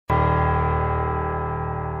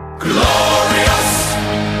Glorious!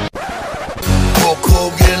 Hulk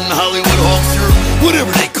Hogan, Hollywood Hulkster,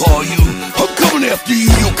 whatever they call you, I'm coming after you,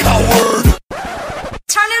 you coward!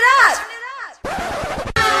 Turn it up!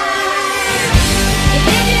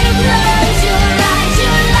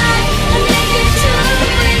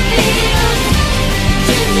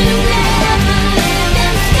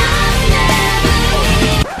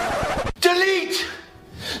 Delete!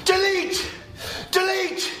 Delete!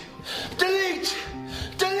 Delete! Delete!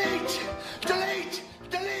 Delete! Delete!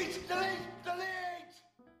 Delete! Delete!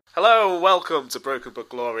 Hello and welcome to Broken But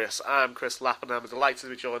Glorious. I'm Chris Lapp and I'm delighted to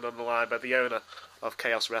be joined on the line by the owner of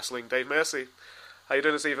Chaos Wrestling, Dave Mercy. How you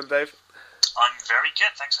doing this evening, Dave? I'm very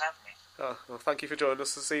good, thanks for having me. Oh, well, thank you for joining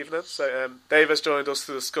us this evening. So, Dave has joined us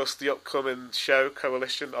to discuss the upcoming show,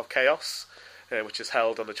 Coalition of Chaos, which is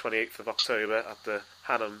held on the 28th of October at the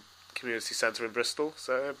Hanham Community Centre in Bristol.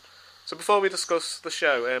 So before we discuss the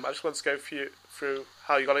show, I just want to go through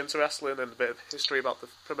how you got into wrestling and a bit of history about the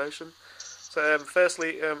promotion. So,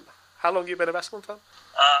 firstly, how long have you been a wrestling fan?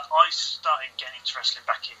 I started getting into wrestling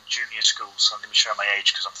back in junior school, so let me show my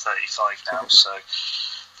age because I'm 35 now, so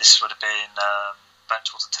this would have been back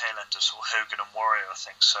towards the tail end of sort of Hogan and Warrior, I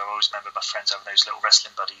think. So I always remember my friends having those little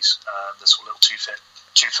wrestling buddies, the sort of little two-foot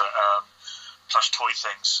plush toy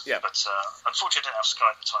things. Yeah. But unfortunately I didn't have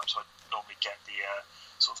Sky at the time, so I'd normally get the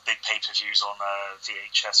sort of big pay-per-views on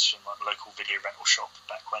VHS from like the local video rental shop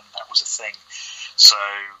back when that was a thing. So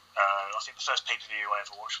I think the first pay-per-view I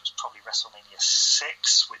ever watched was probably WrestleMania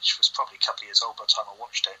 6, which was probably a couple of years old by the time I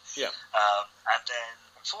watched it. Yeah. And then,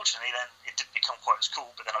 unfortunately, then it didn't become quite as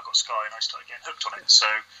cool, but then I got Sky and I started getting hooked on it. So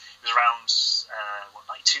it was around,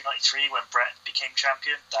 92, 93 when Brett became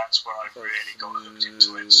champion. That's when I really got hooked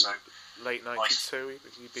into it. So Late 92,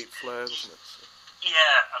 he beat Flair, wasn't it? So.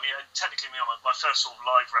 yeah, I mean, technically my first sort of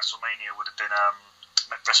live WrestleMania would have been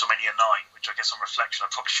WrestleMania 9, which I guess on reflection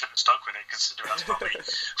I probably shouldn't have stuck with it, considering that's probably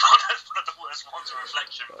one of the worst ones on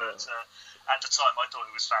reflection, but at the time I thought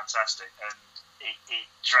it was fantastic, and it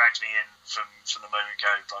dragged me in from the moment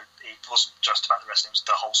go. Like, it wasn't just about the wrestling, it was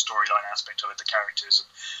the whole storyline aspect of it, the characters, and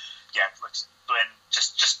yeah, like, when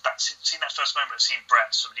just that, seeing that first moment of seeing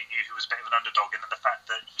Brett, somebody knew who was a bit of an underdog, and then the fact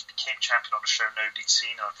that he became champion on a show nobody'd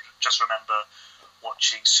seen. I just remember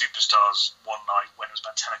watching Superstars one night when it was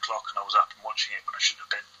about 10 o'clock and I was up and watching it when I shouldn't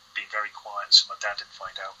have been very quiet, so my dad didn't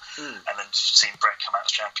find out. And then seeing Brett come out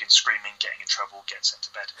as champion, screaming, getting in trouble, get sent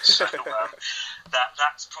to bed. So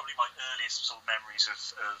that's probably my earliest sort of memories of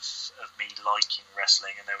me liking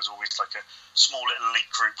wrestling, and there was always like a small little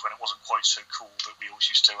elite group when it wasn't quite so cool, but we always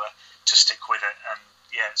used to stick with it, and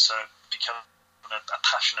yeah, it's become a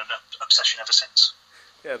passion and obsession ever since.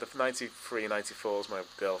 Yeah, the 93, 94 is my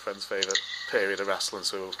girlfriend's favourite period of wrestling,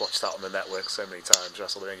 so we've watched that on the network so many times.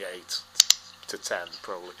 WrestleMania 8 to 10,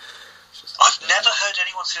 probably. I've never heard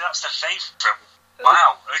anyone say that's their favourite.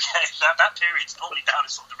 Wow, okay, that period's normally down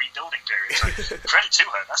as sort of the rebuilding period, so credit to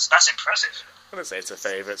her, that's impressive. I wouldn't say it's her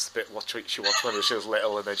favourite, it's a bit what she watched when she was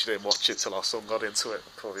little, and then she didn't watch it till our son got into it,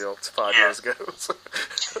 probably up to 5 years ago.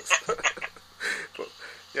 But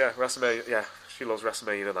yeah, WrestleMania, yeah, she loves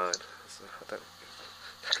WrestleMania 9.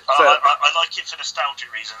 So I like it for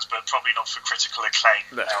nostalgic reasons, but probably not for critical acclaim.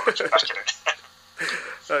 No. Now looking back at it.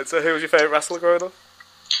 Right, so who was your favourite wrestler growing up?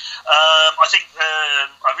 I think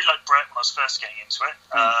I really liked Brett when I was first getting into it,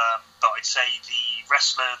 but I'd say the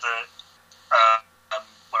wrestler that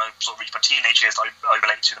when I sort of reached my teenage years I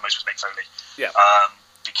related to the most was Mick Foley. Yeah.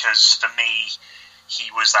 Because for me, he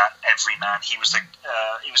was that everyman. He was I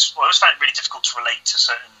always found it really difficult to relate to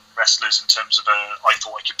certain wrestlers in terms of I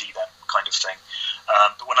thought I could be them kind of thing.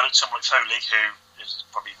 But when I looked at someone like Foley, who is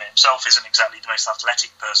probably himself isn't exactly the most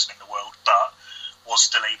athletic person in the world, but was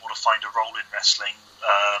still able to find a role in wrestling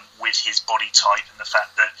with his body type, and the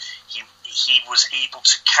fact that he was able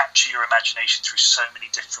to capture your imagination through so many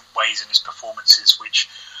different ways in his performances, which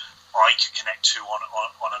I could connect to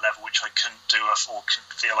on a level which I couldn't do or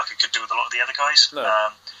couldn't feel like I could do with a lot of the other guys. No.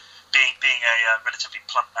 Being a relatively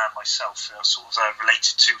plump man myself, I sort of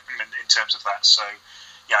related to him in terms of that. So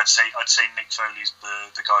yeah, I'd say Mick Foley's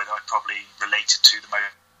the guy that I probably related to the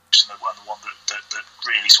most, and the one that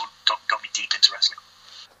really sort of got me deep into wrestling.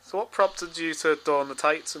 So what prompted you to don the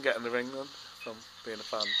tights and get in the ring then, from being a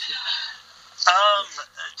fan?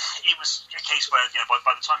 It was a case where,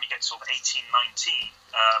 by the time you get sort of 18, 19,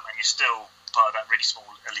 and you're still part of that really small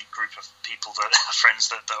elite group of people that are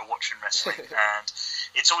friends that are watching wrestling, and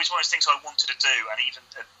it's always one of those things I wanted to do, and even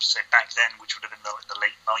say back then, which would have been the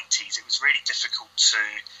late 90s, it was really difficult to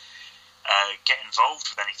get involved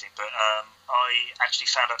with anything, but I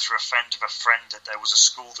actually found out through a friend of a friend that there was a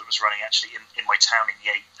school that was running actually in my town in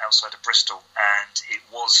Yate, outside of Bristol, and it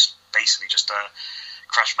was basically just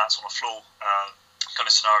crash mats on the floor kind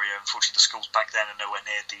of scenario. Unfortunately, the schools back then are nowhere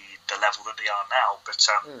near the level that they are now. But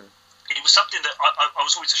it was something that I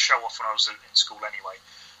was always a show off when I was in school anyway.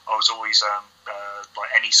 I was always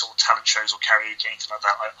like any sort of talent shows or karaoke, anything like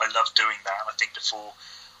that. I loved doing that, and I think before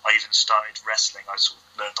I even started wrestling, I sort of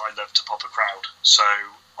learned that I loved to pop a crowd. So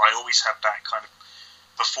I always had that kind of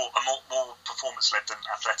more performance led than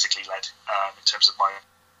athletically led in terms of my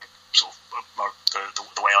sort of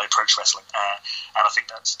the way I approach wrestling, and I think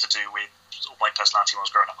that's to do with sort of my personality when I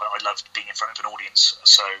was growing up. I loved being in front of an audience,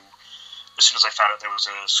 so as soon as I found out there was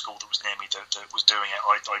a school that was near me that was doing it,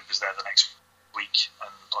 I was there the next week,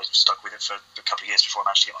 and I stuck with it for a couple of years before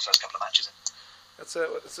I managed to get my first couple of matches in.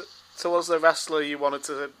 So was there a wrestler you wanted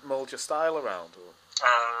to mould your style around? Or?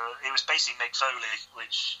 It was basically Mick Foley,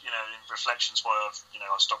 which, in reflections why I've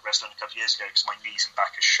stopped wrestling a couple of years ago, because my knees and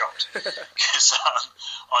back are shot. Because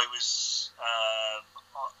I was,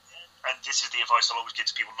 and this is the advice I'll always give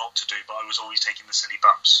to people not to do, but I was always taking the silly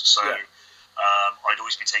bumps. So I'd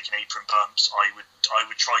always be taking apron bumps. I would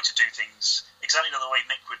try to do things exactly the way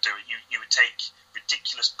Mick would do it. You would take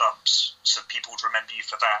ridiculous bumps so people would remember you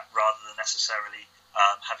for that, rather than necessarily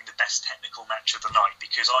having the best technical match of the night,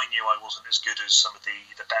 because I knew I wasn't as good as some of the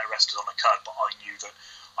better wrestlers on the card, but I knew that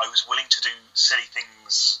I was willing to do silly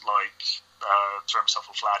things like throw myself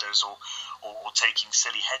off ladders or taking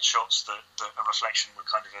silly headshots that a reflection were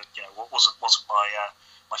kind of wasn't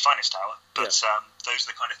my finest hour, but those are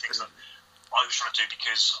the kind of things that I was trying to do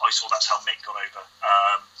because I saw that's how Mick got over,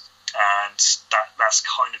 and that's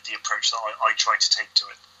kind of the approach that I try to take to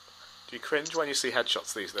it. Do you cringe when you see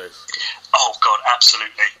headshots these days? Oh God,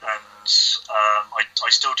 absolutely. And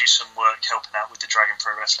I still do some work helping out with the Dragon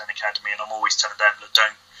Pro Wrestling Academy, and I'm always telling them that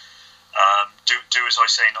don't do as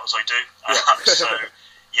I say, not as I do.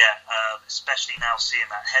 Especially now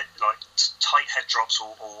seeing that tight head drops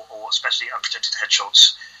or especially unprotected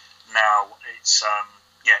headshots. Now it's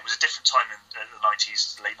it was a different time in the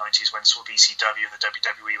late 90s when sort of ECW and the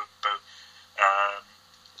WWE were both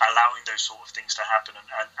allowing those sort of things to happen,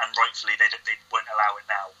 and rightfully they won't allow it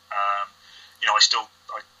now.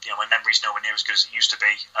 My memory's nowhere near as good as it used to be.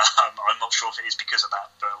 I'm not sure if it is because of that,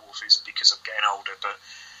 or if it's because of getting older, but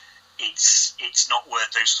it's not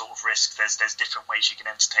worth those sort of risks. There's different ways you can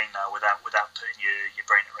entertain now without putting your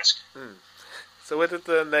brain at risk. So where did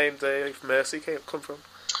the name Dave Mercy come from?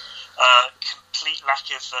 Complete lack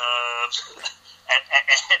of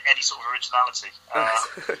any sort of originality.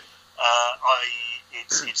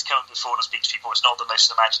 It's come before when I speak to people. It's not the most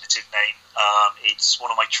imaginative name. It's one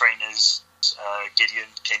of my trainers, Gideon,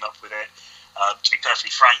 came up with it. To be perfectly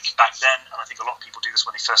frank, back then, and I think a lot of people do this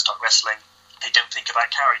when they first start wrestling, they don't think about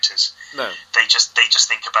characters. No. They just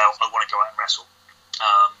think about, I want to go out and wrestle.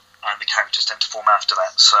 And the characters tend to form after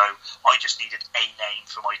that. So I just needed a name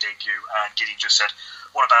for my debut, and Gideon just said,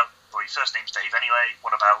 what about, well, your first name's Dave anyway,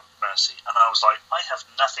 what about Mercy? And I was like, I have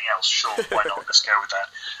nothing else, sure, why not, let's go with that.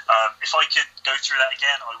 If I could go through that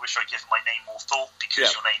again, I wish I'd given my name more thought,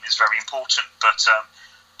 because your name is very important, but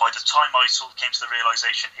by the time I sort of came to the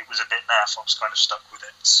realisation it was a bit naff, I was kind of stuck with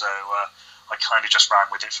it, so I kind of just ran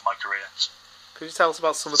with it for my career. Could you tell us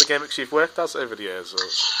about some of the gimmicks you've worked as over the years? Or?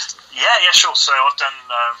 Yeah, sure. So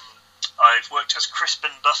I've worked as Crispin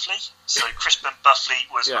Buffley. So Crispin Buffley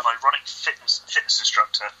was an ironic fitness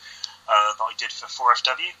instructor that I did for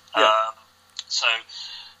 4FW.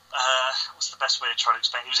 What's the best way to try to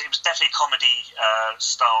explain it? It was definitely comedy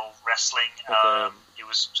style wrestling. It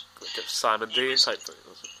was Simon Dean type thing,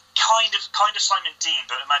 was it? Kind of Simon Dean,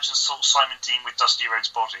 but imagine sort of Simon Dean with Dusty Rhodes'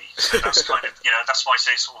 body. So that's kind of that's why I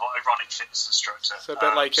say sort of ironic fitness instructor. So a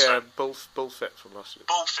bit like Bullfit from last year.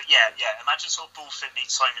 Bullfit, yeah. Imagine sort of Bullfit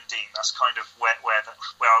meets Simon Dean. That's kind of where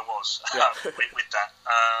I was with that.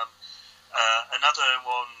 Another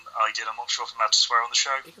one I did. I'm not sure if I'm allowed to swear on the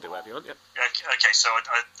show. You can do whatever you want. Yeah. Okay, so I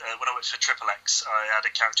when I worked for Triple X, I had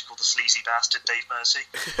a character called the Sleazy Bastard, Dave Mercy,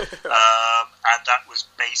 and that was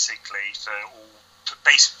basically for all.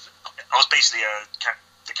 I was basically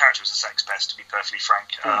the character was a sex pest, to be perfectly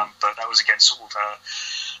frank, but that was against sort of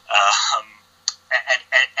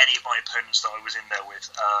any of my opponents that I was in there with.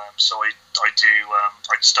 So I'd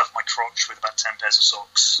stuff my crotch with about 10 pairs of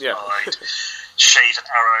socks. Yeah. I'd shave an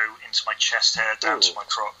arrow into my chest hair down to my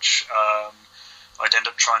crotch. I'd end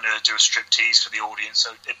up trying to do a striptease for the audience.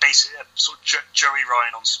 So it basically sort of Joey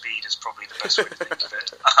Ryan on speed is probably the best way to think of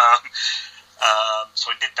it. So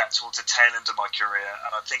I did that towards the tail end of my career,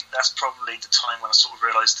 and I think that's probably the time when I sort of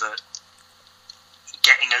realised that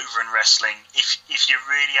getting over in wrestling, if you're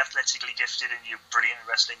really athletically gifted and you're brilliant at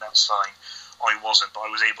wrestling, that's fine. I wasn't, but I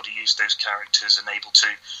was able to use those characters and able to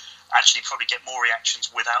actually probably get more reactions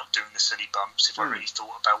without doing the silly bumps if I really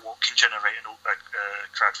thought about what can generate a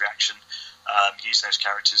crowd reaction using those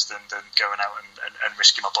characters than going out and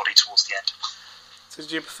risking my body towards the end. So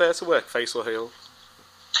did you prefer to work face or heel?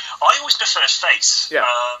 I always prefer face. Yeah.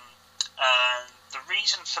 And the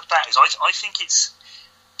reason for that is I think it's,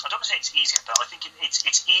 I don't want to say it's easier, but I think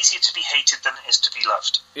it's easier to be hated than it is to be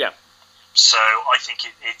loved. Yeah. So I think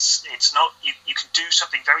it's not, you can do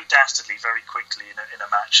something very dastardly very quickly in a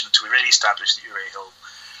match, and to really establish that you're a heel,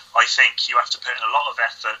 I think you have to put in a lot of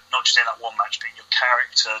effort, not just in that one match, but in your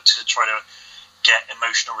character, to try to get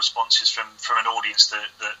emotional responses from an audience that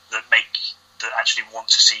actually want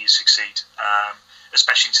to see you succeed.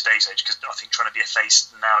 Especially in today's age, because I think trying to be a face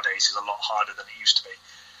nowadays is a lot harder than it used to be.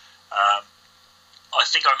 I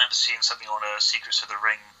think I remember seeing something on a Secrets of the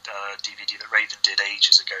Ring DVD that Raven did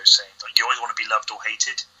ages ago, saying that you either want to be loved or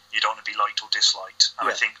hated, you don't want to be liked or disliked. And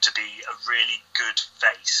I think to be a really good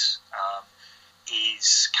face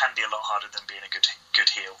can be a lot harder than being a good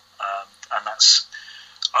heel. And that's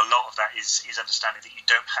a lot of that is understanding that you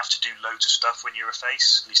don't have to do loads of stuff when you're a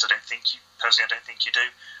face. At least I don't think you do.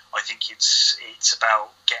 I think it's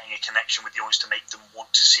about getting a connection with the audience to make them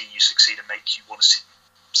want to see you succeed and make you want to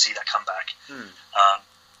see that comeback.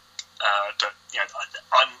 But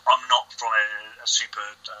I'm not from a super.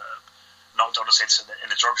 Not don't want to say this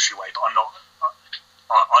in a derogatory way, but I'm not.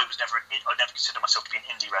 I never considered myself to be an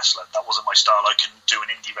indie wrestler. That wasn't my style. I couldn't do an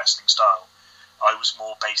indie wrestling style. I was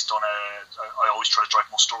more based on I always try to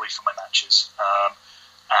drive more story for my matches,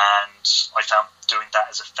 and I found doing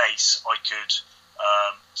that as a face, I could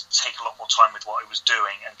take a lot more time with what I was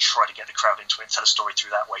doing and try to get the crowd into it and tell a story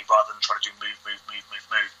through that way, rather than try to do move,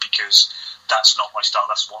 because that's not my style.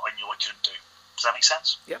 That's what I knew I couldn't do. Does that make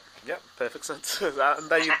sense? Yeah, perfect sense. And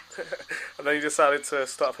then you decided to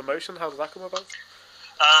start a promotion. How did that come about?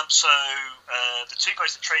 So the two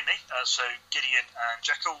guys that trained me, so Gideon and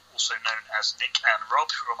Jekyll, also known as Nick and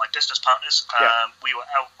Rob, who are my business partners, we were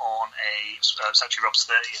out on it was actually Rob's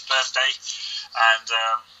 30th birthday, and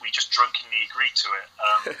we just drunkenly agreed to it.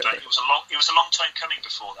 But it was a long time coming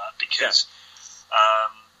before that, because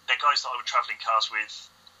they're guys that I would travel in cars with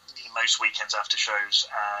most weekends after shows,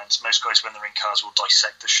 and most guys when they're in cars will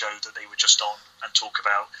dissect the show that they were just on and talk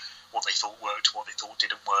about what they thought worked, what they thought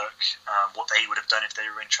didn't work, what they would have done if they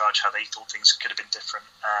were in charge, how they thought things could have been different.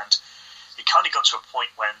 And it kind of got to a point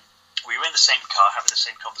when we were in the same car having the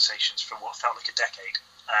same conversations for what felt like a decade.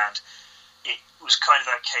 And it was kind of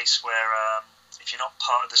that case where if you're not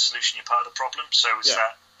part of the solution, you're part of the problem. So it's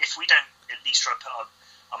that if we don't at least try to put our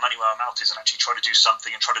money where our mouth is and actually try to do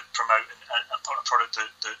something and try to promote and put a product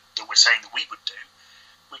that we're saying that we would do,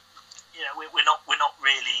 we're not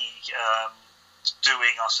really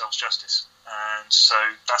doing ourselves justice. And so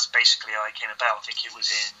that's basically how it came about. I think it was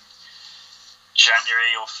in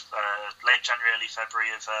January or late January, early February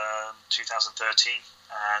of 2013,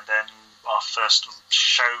 and then our first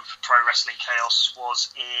show, Pro Wrestling Chaos, was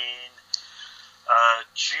in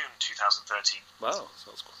June 2013. Wow, so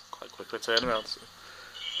that's quite quick turnaround.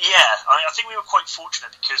 Yeah, I think we were quite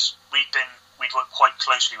fortunate because we'd worked quite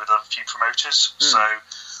closely with a few promoters. So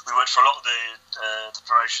we worked for a lot of the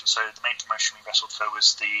promotion. So the main promotion we wrestled for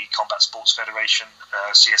was the Combat Sports Federation,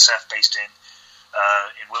 CSF, based in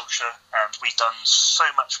Wiltshire, and we've done so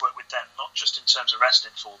much work with them, not just in terms of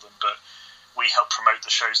wrestling for them, but we helped promote the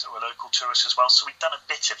shows that were local to us as well. So we've done a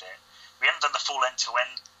bit of it. We haven't done the full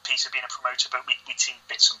end-to-end piece of being a promoter, but we'd seen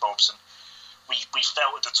bits and bobs, and we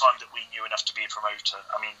felt at the time that we knew enough to be a promoter.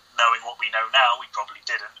 I mean, knowing what we know now, we probably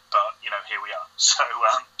didn't, but here we are. So,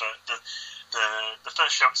 but the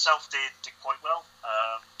first show itself did quite well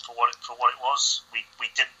for what it was. We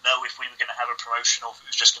didn't know if we were going to have a promotion or if it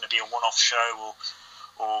was just going to be a one-off show,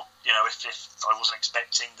 or if I wasn't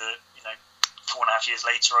expecting that 4.5 years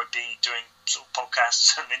later I'd be doing sort of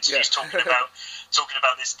podcasts and interviews talking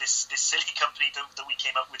about this silly company that we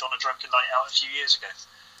came up with on a drunken night out a few years ago.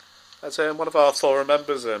 As one of our forum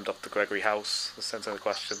members, Dr. Gregory House, has sent in a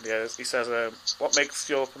question. Yeah, he says, what makes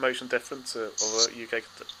your promotion different to other UK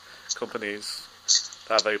companies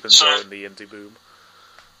that have opened during the indie boom?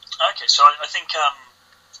 Okay, so I think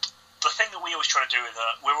the thing that we always try to do is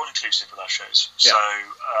we're all inclusive with our shows. Yeah.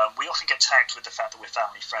 So we often get tagged with the fact that we're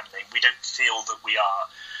family friendly. We don't feel that we are.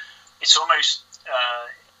 It's almost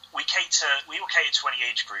we will cater to any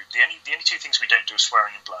age group. The only two things we don't do is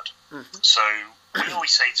swearing and blood. Mm-hmm. So we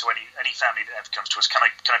always say to any family that ever comes to us, can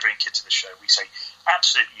I bring a kid to the show? We say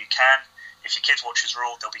absolutely you can. If your kids watches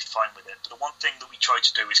Raw, they'll be fine with it. But the one thing that we try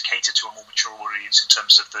to do is cater to a more mature audience in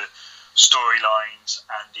terms of the storylines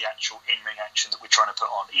and the actual in-ring action that we're trying to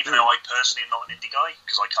put on. Even though I personally am not an indie guy,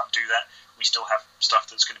 because I can't do that, we still have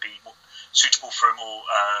stuff that's going to be suitable for a more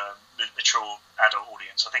mature adult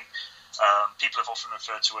audience. I think people have often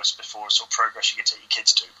referred to us before as sort of Progress you can take your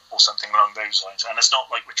kids to, or something along those lines. And it's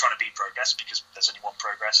not like we're trying to be Progress, because there's only one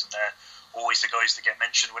Progress, and they're always the guys that get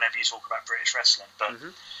mentioned whenever you talk about British wrestling. But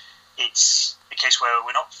it's a case where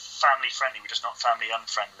we're not family friendly, we're just not family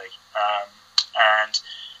unfriendly. And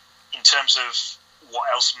in terms of what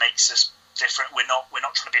else makes us different, we're not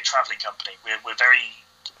trying to be a travelling company. We're very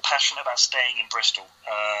passionate about staying in Bristol.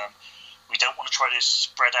 We don't want to try to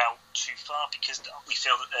spread out too far, because we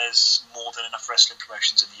feel that there's more than enough wrestling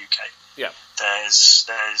promotions in the UK. Yeah. I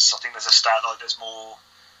think there's a stat like there's more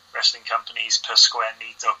wrestling companies per square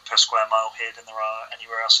meter, per square mile here than there are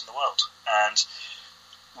anywhere else in the world. And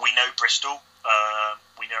we know Bristol.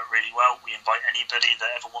 We know it really well. We invite anybody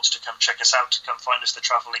that ever wants to come check us out to come find us. The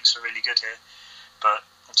travel links are really good here. But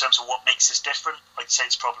in terms of what makes us different, I'd say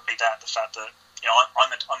it's probably the fact that, you know,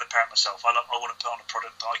 I'm a parent myself. I want to put on a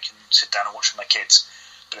product that I can sit down and watch with my kids.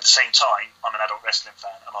 But at the same time, I'm an adult wrestling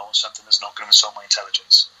fan, and I want something that's not going to insult my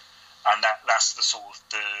intelligence. And that's the sort of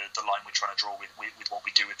the line we're trying to draw with what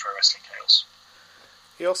we do with Pro Wrestling Chaos.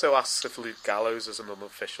 He also asks if Luke Gallows is an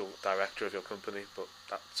unofficial director of your company, but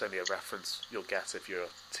that's only a reference you'll get if you're a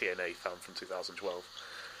TNA fan from 2012.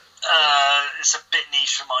 It's a bit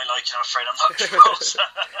niche for my liking, I'm afraid. I'm not sure.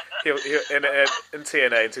 In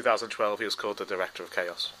TNA in 2012, he was called the Director of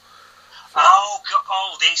Chaos. Oh,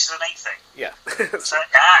 the Aces and 8 thing. Yeah.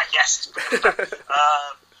 Yes. It's brilliant.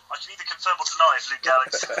 I can either confirm or deny if Luke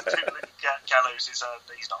Gallows is.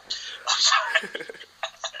 He's not.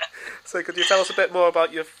 So, could you tell us a bit more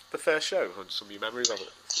about the first show and some of your memories of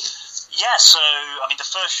it? Yeah, so, I mean, the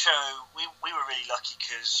first show, we were really lucky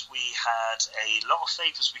because we had a lot of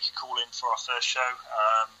favours we could call in for our first show,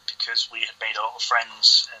 because we had made a lot of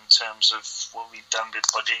friends in terms of what we'd done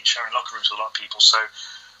by sharing locker rooms with a lot of people. So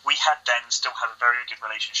we had then still had a very good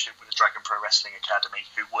relationship with the Dragon Pro Wrestling Academy,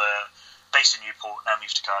 who were based in Newport, now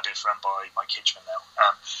moved to Cardiff, run by Mike Hitchman now.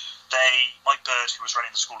 Mike Bird, who was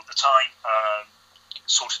running the school at the time,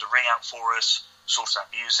 sorted a ring out for us, sorted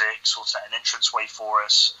out music, sorted out an entranceway for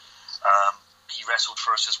us. He wrestled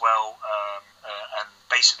for us as well, and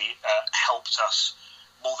basically helped us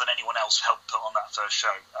more than anyone else, helped put on that first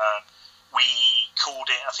show. We called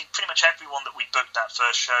it, I think pretty much everyone that we booked that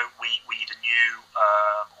first show, we either knew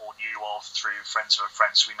or knew of through friends of a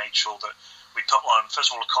friend. So we made sure that we put on,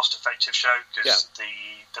 first of all, a cost-effective show, because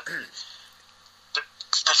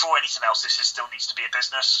before anything else, this still needs to be a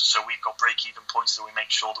business. So we've got break-even points that we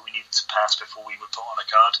make sure that we needed to pass before we would put on a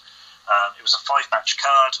card. It was a 5-match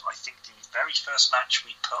card. I think the very first match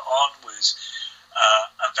we put on was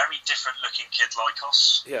a very different-looking Kid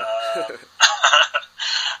Lycos, who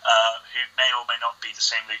may or may not be the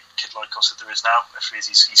same Kid Lycos that there is now.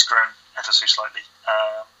 He's grown ever so slightly.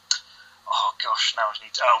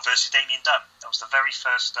 Versus Damien Dunn. That was the very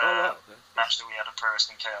first match that we had in Pro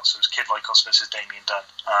Wrestling Chaos. So it was Kid Lycos versus Damien Dunn.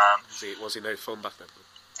 Was he no fun back then?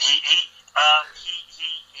 He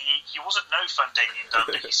wasn't no fun, Damien Dunn,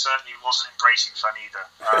 but he certainly wasn't embracing fun either.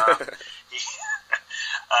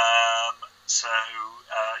 So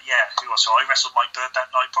I wrestled Mike Bird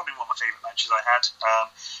that night, probably one of my favourite matches I had.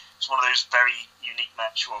 It was one of those very unique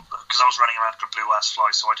matches, because I was running around with a blue ass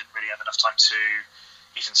fly, so I didn't really have enough time to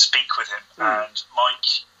even speak with him. And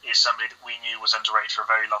Mike is somebody that we knew was underrated for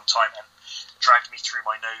a very long time, and dragged me through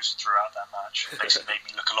my nose throughout that match. It basically made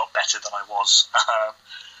me look a lot better than I was.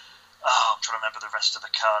 I'm trying to remember the rest of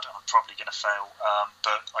the card, and I'm probably going to fail.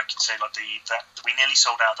 But I can say that we nearly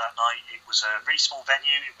sold out that night. It was a really small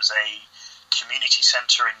venue. It was a community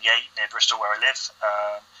centre in Yate, near Bristol, where I live.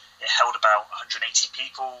 It held about 180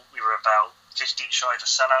 people. We were about 15 shy of a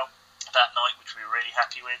sellout that night, which we were really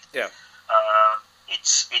happy with. Yeah.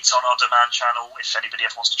 It's on our demand channel if anybody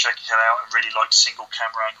ever wants to check it out and really like single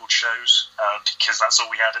camera angled shows, because that's all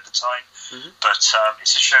we had at the time. But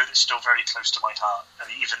it's a show that's still very close to my heart, and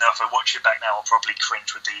even though if I watch it back now I'll probably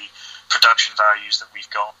cringe with the production values that we've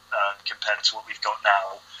got compared to what we've got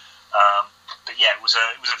now. But yeah, it was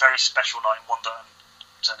a very special night, and one that I'm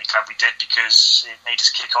certainly glad we did, because it made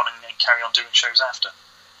us kick on and carry on doing shows after.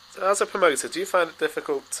 So as a promoter, do you find it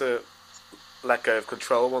difficult to let go of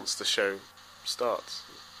control once the show starts?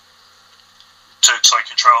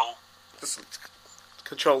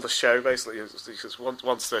 Control the show, basically, because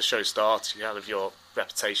once the show starts, your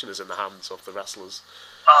reputation is in the hands of the wrestlers.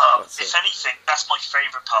 If anything, that's my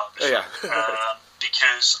favourite part of the show.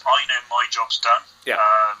 Because I know my job's done.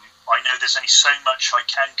 I know there's only so much I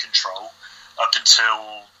can control up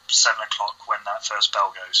until 7 o'clock when that first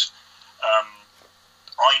bell goes.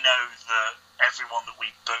 I know that everyone that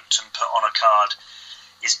we booked and put on a card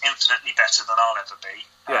is infinitely better than I'll ever be,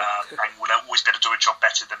 and will always be able to do a job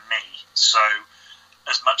better than me. So,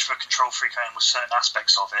 as much of a control freak I am with certain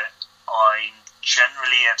aspects of it, I'm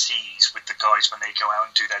generally at ease with the guys when they go out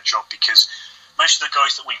and do their job, because most of the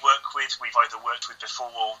guys that we work with, we've either worked with before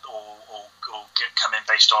or come in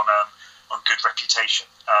based on good reputation.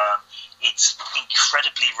 It's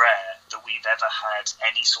incredibly rare that we've ever had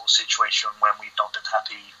any sort of situation when we've not been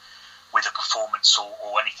happy with a performance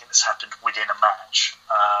or anything that's happened within a match.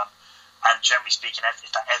 And generally speaking,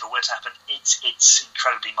 if that ever were to happen, it's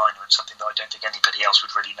incredibly minor and something that I don't think anybody else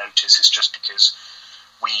would really notice. It's just because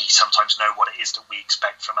we sometimes know what it is that we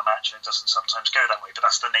expect from a match, and it doesn't sometimes go that way. But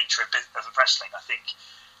that's the nature of wrestling. I think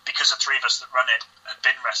because the three of us that run it have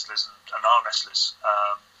been wrestlers and are wrestlers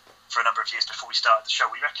for a number of years before we started the show,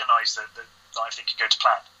 we recognise that life could go to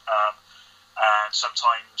plan. And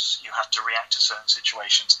sometimes you have to react to certain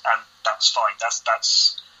situations, and that's fine. That's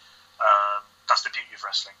the beauty of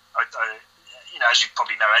wrestling. As you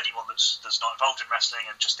probably know, anyone that's not involved in wrestling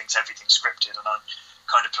and just thinks everything's scripted, and I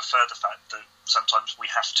kind of prefer the fact that sometimes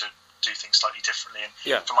we have to do things slightly differently. And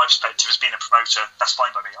from my perspective, as being a promoter, that's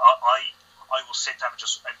fine by me. I will sit down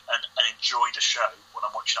and enjoy the show when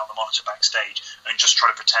I'm watching on the monitor backstage, and just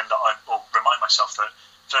try to pretend that remind myself that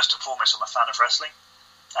first and foremost I'm a fan of wrestling,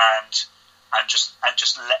 and just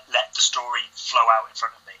let the story flow out in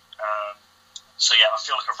front of me. So I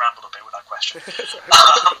feel like I've rambled a bit with that question,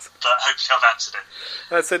 but hopefully I've answered it.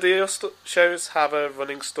 So do your shows have a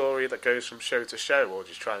running story that goes from show to show, or do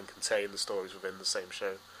you try and contain the stories within the same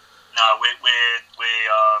show? No, we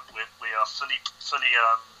are fully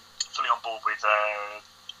on board with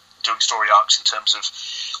doing story arcs in terms of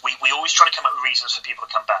we always try to come up with reasons for people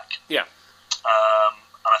to come back. Yeah.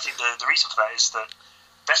 And I think the reason for that is that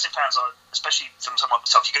wrestling fans are, especially from someone like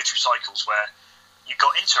myself, you go through cycles where you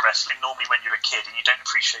got into wrestling normally when you're a kid and you don't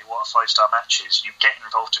appreciate what a 5-star match is. You get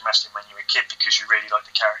involved in wrestling when you're a kid because you really like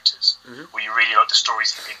the characters, or you really like the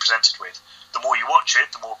stories that you're being presented with. The more you watch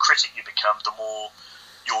it, the more critic you become, the more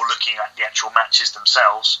you're looking at the actual matches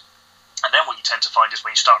themselves. And then what you tend to find is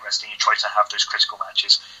when you start wrestling, you try to have those critical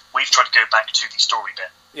matches. We've tried to go back to the story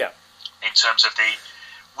bit. Yeah. In terms of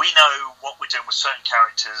we know what we're doing with certain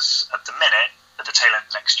characters at the minute, at the tail end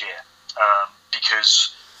of next year,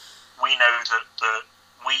 because we know that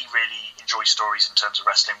we really enjoy stories in terms of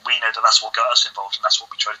wrestling. We know that that's what got us involved, and that's what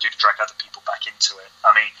we try to do to drag other people back into it. I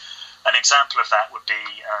mean, an example of that would be,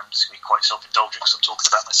 this is going to be quite self-indulgent because I'm talking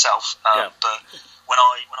about myself, but when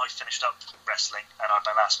I finished up wrestling and I had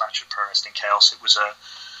my last match with Pro Wrestling Chaos, it was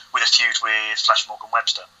with a feud with Flash Morgan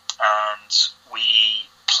Webster, and we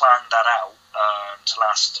planned that out to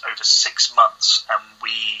last over 6 months, and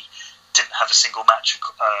we didn't have a single match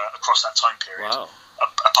across that time period. Wow.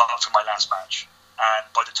 Apart from my last match. And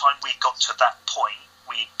by the time we got to that point,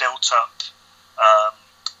 we built enough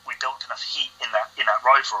heat in that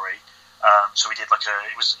rivalry. So we did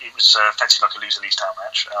it was effectively like a loser leaves town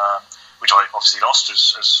match, which I obviously lost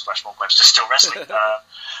as Flash Morgan Webster still wrestling.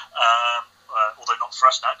 Although not for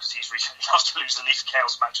us now, because he's recently lost a loser leaves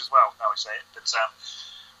chaos match as well. Now I say it, but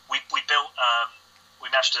we built. We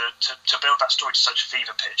managed to build that story to such a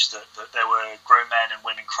fever pitch that there were grown men and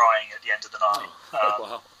women crying at the end of the night.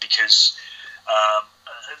 Wow. Because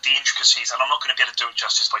the intricacies, and I'm not going to be able to do it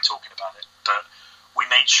justice by talking about it, but we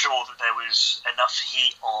made sure that there was enough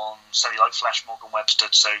heat on somebody like Flash Morgan Webster,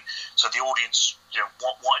 so the audience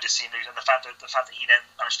wanted to see him lose, and the fact that he then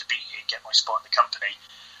managed to beat me and get my spot in the company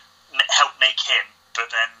helped make him. But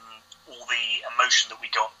then all the emotion that we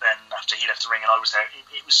got then after he left the ring and I was there,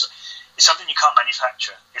 it's something you can't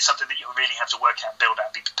manufacture. It's something that you really have to work out and build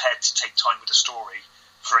out and be prepared to take time with the story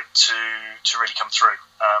for it to really come through.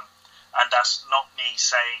 And that's not me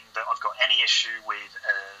saying that I've got any issue with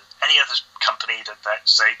any other company that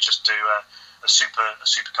say just do a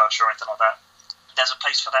supercard show or anything like that. There's a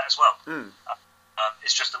place for that as well.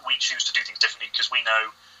 It's just that we choose to do things differently because we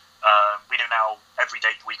know now every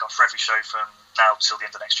day that we got for every show from now till the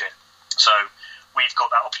end of next year. So we've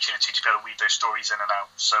got that opportunity to be able to weave those stories in and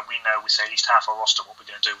out. So we know, we say at least half our roster what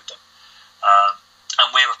we're going to do with them.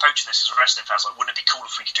 And we're approaching this as wrestling fans like, wouldn't it be cool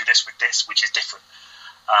if we could do this with this, which is different?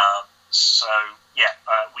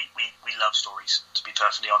 We love stories, to be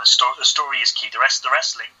perfectly honest. The story is key. The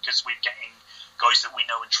wrestling, because we're getting guys that we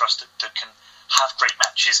know and trust that can have great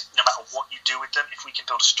matches no matter what you do with them. If we can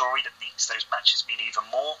build a story that makes those matches mean even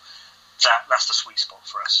more, that's the sweet spot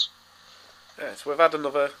for us. Yeah, so we've had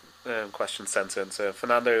another question sent in. So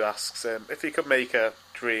Fernando asks if you could make a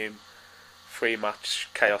dream 3-match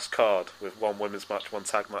Chaos card with one women's match, one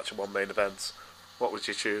tag match and one main event, what would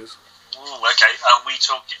you choose? Ooh, okay. We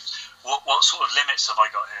talking. What sort of limits have I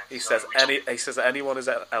got here? He says he says that anyone is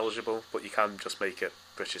eligible, but you can just make it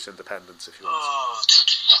British independence if you want.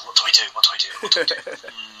 What do I do? What do I do?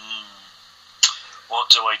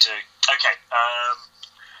 Okay.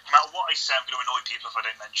 No matter what I say, I'm going to annoy people if I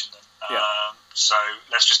don't mention them. So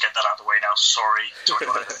let's just get that out of the way now. Sorry to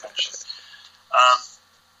anyone I didn't mention.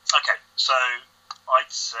 Okay, so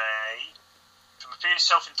I'd say, from a purely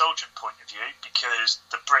self-indulgent point of view, because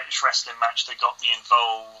the British wrestling match that got me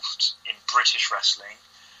involved in British wrestling,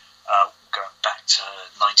 going back to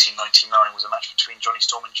 1999, was a match between Johnny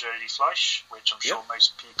Storm and Jody Fleisch, which I'm sure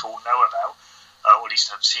most people know about, or at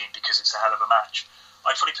least have seen, because it's a hell of a match.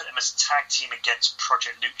 I'd probably put them as a tag team against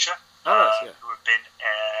Project Lucha, who have been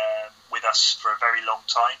with us for a very long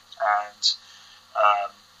time, and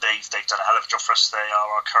they've done a hell of a job for us. They are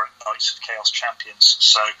our current Knights of Chaos champions.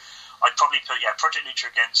 So I'd probably put Project Lucha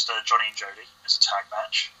against Johnny and Jody as a tag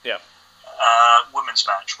match. Yeah. Women's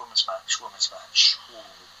match. Ooh.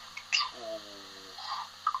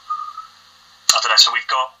 I don't know. So we've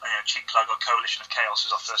got cheap plug, our Coalition of Chaos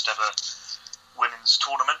is our first ever women's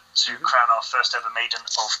tournament to crown our first ever Maiden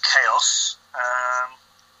of Chaos.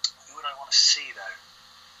 Who would I want to see though?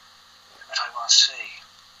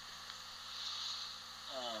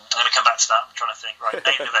 I'm going to come back to that. I'm trying to think. Right,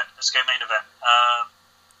 main event. Let's go main event.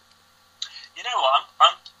 You know what?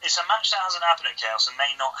 It's a match that hasn't happened at Chaos and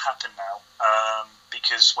may not happen now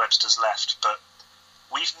because Webster's left. But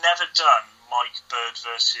we've never done Mike Bird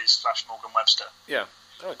versus Flash Morgan Webster. Yeah.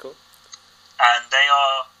 Oh, cool. And they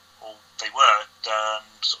were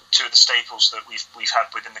sort of two of the staples that we've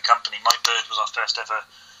had within the company. Mike Bird was our first ever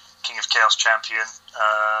King of Chaos champion.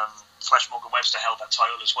 Flash Morgan Webster held that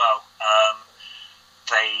title as well.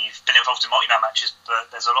 They've been involved in multi-man matches,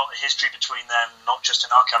 but there's a lot of history between them, not just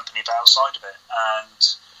in our company, but outside of it. And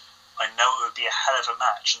I know it would be a hell of a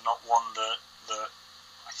match, and not one that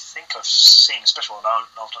I think I've seen, especially one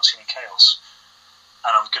I've not seen in Chaos.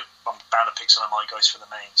 And I'm bound to pick some of my guys for the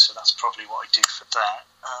main, so that's probably what I do for that.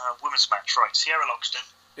 Women's match, right? Sierra Loxton.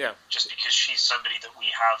 Yeah. Just because she's somebody that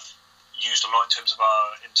we have used a lot in terms of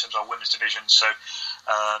our women's division. So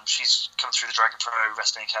she's come through the Dragon Pro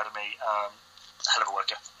Wrestling Academy. Hell of a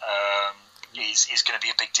worker. Is going to be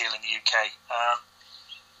a big deal in the UK.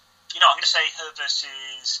 I'm going to say her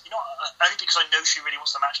versus. Only because I know she really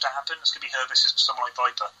wants the match to happen. It's going to be her versus someone like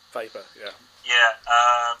Viper. Yeah. Yeah,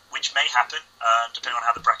 which may happen depending on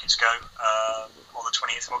how the brackets go on the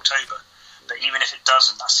 20th of October. But even if it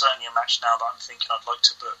doesn't, that's certainly a match now that I'm thinking I'd like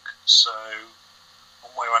to book. So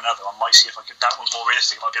one way or another, I might see if I could. That one's more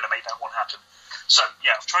realistic. I might be able to make that one happen. So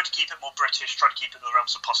yeah, I've tried to keep it more British, tried to keep it in the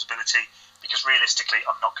realms of possibility, because realistically,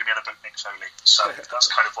 I'm not going to be able to book Mick Foley. So that's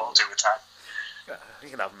kind of what I'll do with that. Yeah, you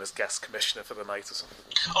can have him as guest commissioner for the night or something.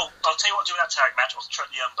 Oh, I'll tell you what I'll do with that tag match. I'll chuck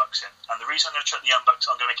the Young Bucks in. And the reason I'm going to chuck the Young Bucks,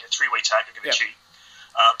 I'm going to make it a three-way tag. I'm going to cheat.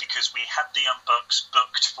 Because we had the Young Bucks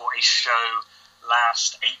booked for a show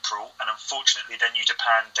last April, and unfortunately their New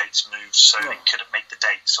Japan dates moved, so they couldn't make the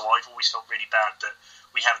date. So I've always felt really bad that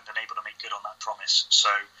we haven't been able to make good on that promise. So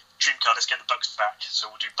Dreamcard, let's get the Bucks back. So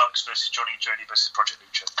we'll do Bucks versus Johnny and Jody versus Project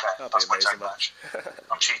Lucha. That's my tag match.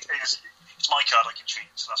 I'm cheating. It's my card, I can cheat,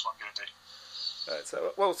 so that's what I'm going to do. Right, so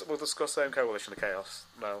we'll discuss Coalition of Chaos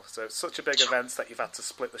now. So it's such a big event that you've had to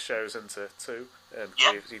split the shows into two.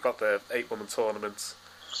 You've got the 8-woman tournament,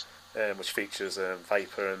 which features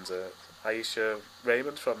Viper and Aisha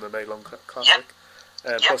Raymond from the Maylon Classic.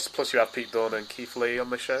 Plus you have Pete Dunne and Keith Lee on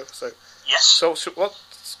the show. So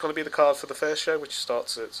what's going to be the card for the first show, which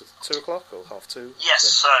starts at 2 o'clock or 2:30? Yes.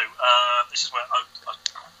 So this is where I'm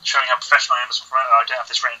showing how professional I am. I don't have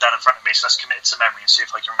this written down in front of me, so let's commit it to memory and see if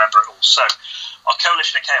I can remember it all. So our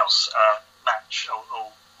Coalition of Chaos match, or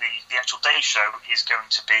the actual day show, is going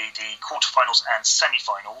to be the quarterfinals and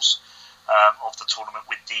semi-finals of the tournament,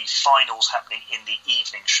 with the finals happening in the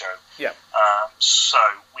evening show. Yeah. So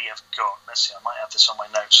we have got, let's see, I might have this on my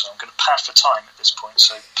notes, so I'm going to pad for time at this point,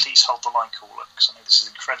 so please hold the line, caller, because I know this is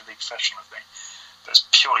incredibly professional of me, but it's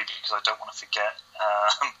purely because I don't want to forget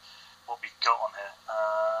what we've got on here.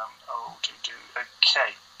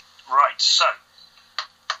 Okay. Right, so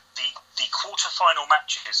the quarter-final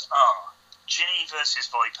matches are Ginny versus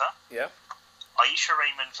Viper. Yeah. Aisha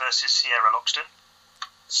Raymond versus Sierra Loxton.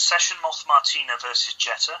 Session Moth Martina versus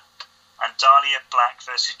Jetta, and Dahlia Black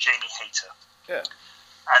versus Jamie Hayter. Yeah.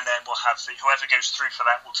 And then we'll have whoever goes through for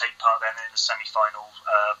that will take part then in the semi-final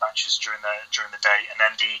matches during the day, and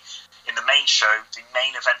then in the main show, the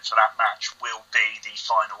main event for that match will be the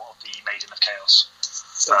final of the Maiden of Chaos.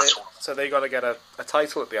 So they got to get a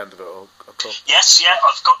title at the end of it, or a cup? Yes, yeah.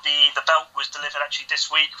 I've got the belt was delivered actually this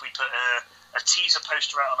week. We put a teaser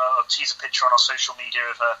poster out on a teaser picture on our social media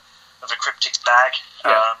of a cryptic bag.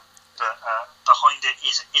 Yeah. But behind it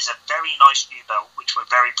is a very nice new belt, which we're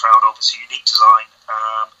very proud of. It's a unique design,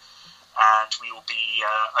 and we will be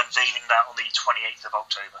unveiling that on the 28th of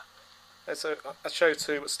October. So a show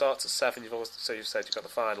 2 starts at 7. You've said you've got the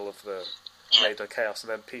final of the Made of Chaos,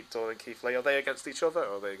 and then Pete Dunne and Keith Lee. Are they against each other,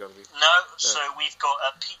 or are they going to be? No. So we've got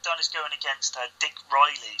Pete Dunne is going against Dick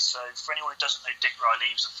Riley. So for anyone who doesn't know Dick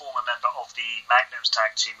Riley, he was a former member of the Magnums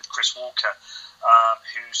tag team with Chris Walker,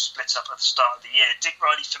 who split up at the start of the year. Dick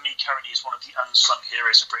Riley, for me, currently is one of the unsung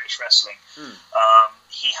heroes of British wrestling.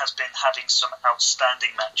 He has been having some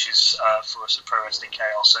outstanding matches for us at Pro Wrestling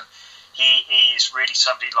Chaos, and he is really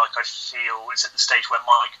somebody like I feel is at the stage where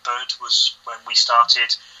Mike Bird was when we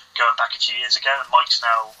started going back a few years ago, and Mike's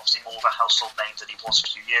now obviously more of a household name than he was a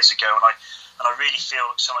few years ago, and I really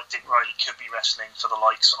feel like someone like Dick Riley could be wrestling for the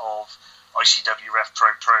likes of ICW Rev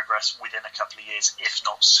Pro Progress within a couple of years, if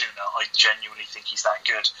not sooner. I genuinely think he's that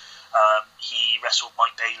good. He wrestled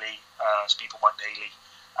Mike Bailey, Speedball Mike Bailey,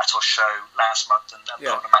 at our show last month and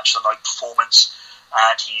put on a match of the night performance,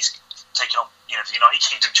 and he's taken on the United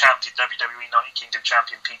Kingdom champion, WWE United Kingdom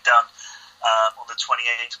champion Pete Dunne on the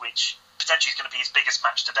 28th, which potentially is going to be his biggest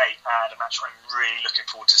match to date, and a match I'm really looking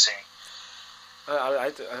forward to seeing.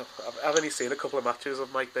 I've only seen a couple of matches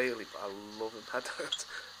of Mike Bailey, but I love him. I've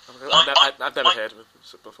never heard of him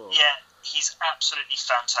before. Yeah, he's absolutely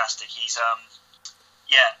fantastic. He's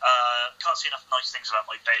can't say enough nice things about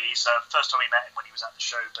Mike Bailey. It's first time we met him when he was at the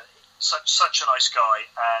show, but such a nice guy,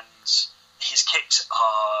 and his kicks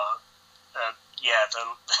are they're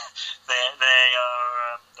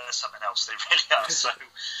something else. They really are. So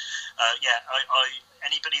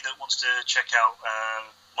anybody that wants to check out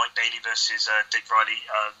Mike Bailey versus Dick Riley,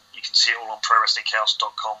 you can see it all on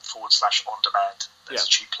ProWrestlingChaos.com/on-demand. There's a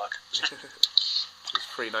cheap plug. It's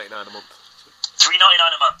 $3.99 a month. $3.99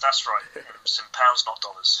 a month. That's right. Some pounds, not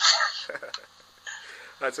dollars.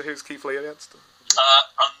 Right. So who's Keith Lee against?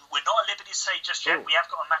 We're not at liberty to say just yet. We have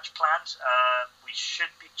got a match planned. We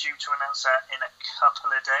should be due to announce that in a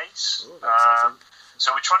couple of days. So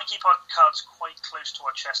we're trying to keep our cards quite close to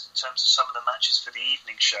our chest in terms of some of the matches for the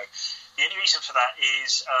evening show. The only reason for that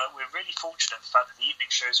is we're really fortunate in the fact that the evening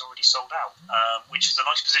show is already sold out, which is a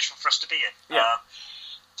nice position for us to be in. Yeah.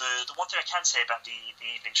 The one thing I can say about the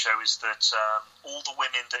evening show is that all the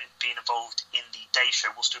women that have been involved in the day show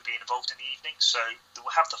will still be involved in the evening. So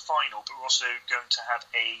we'll have the final, but we're also going to have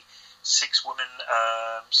a six-woman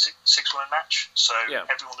match. So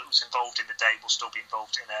everyone that was involved in the day will still be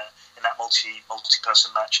involved in that multi-person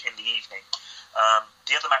match in the evening.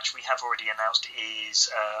 The other match we have already announced is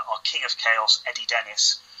our King of Chaos, Eddie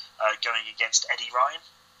Dennis, going against Eddie Ryan.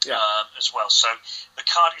 As well. So the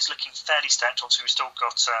card is looking fairly stacked on, so we've still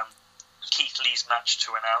got Keith Lee's match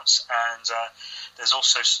to announce, and there's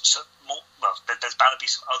also some more, there's bound to be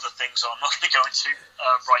some other things I'm not going to go into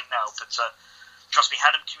right now, but trust me,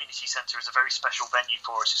 Haddam Community Centre is a very special venue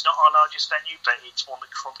for us. It's not our largest venue, but it's one that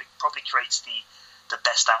probably creates the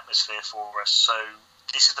best atmosphere for us. So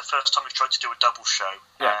this is the first time we've tried to do a double show,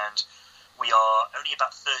 and we are only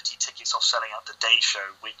about 30 tickets off selling out the day show,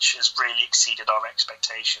 which has really exceeded our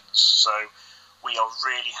expectations. So we are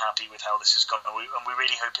really happy with how this has gone, and we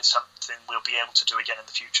really hope it's something we'll be able to do again in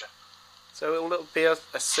the future. So will it be a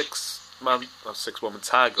six-woman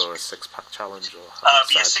tag or a six-pack challenge? Or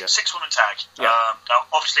be a six-woman tag. Now,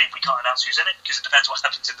 obviously, we can't announce who's in it because it depends what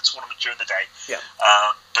happens in the tournament during the day.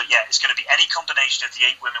 But it's going to be any combination of the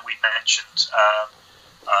 8 women we've mentioned.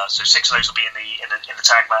 So 6 of those will be in the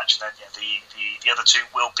tag match, and then the other 2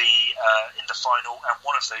 will be in the final, and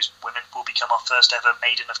one of those women will become our first ever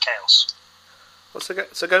Maiden of Chaos. Well,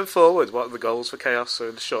 so going forward, what are the goals for Chaos? So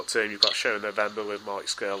in the short term, you've got a show in November with Mark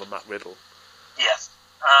Skirl and Matt Riddle. Yeah.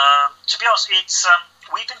 To be honest, it's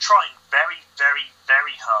we've been trying very, very,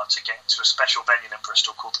 very hard to get into a special venue in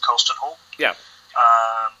Bristol called the Colston Hall. Yeah.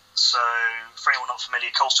 So, for anyone not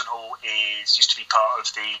familiar, Colston Hall used to be part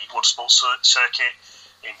of the Water Sports Circuit.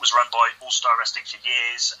 It was run by All Star Wrestling for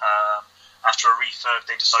years. After a refurb,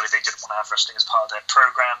 they decided they didn't want to have wrestling as part of their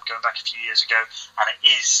program going back a few years ago, and it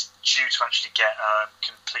is due to actually get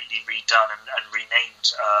completely redone and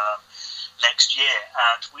renamed next year.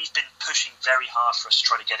 And we've been pushing very hard for us to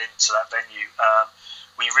try to get into that venue.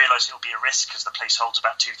 We realise it'll be a risk because the place holds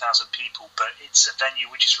about 2,000 people, but it's a venue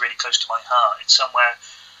which is really close to my heart. It's somewhere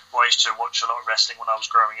where I used to watch a lot of wrestling when I was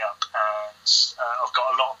growing up, and I've got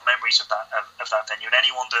a lot of memories of that venue. And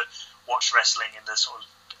anyone that watched wrestling in the sort of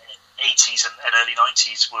 80s and early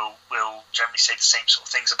 90s will generally say the same sort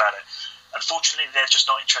of things about it. Unfortunately, they're just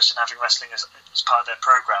not interested in having wrestling as part of their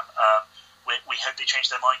program. We hope they change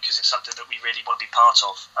their mind because it's something that we really want to be part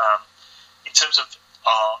of. In terms of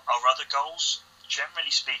our other goals,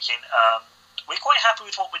 generally speaking, we're quite happy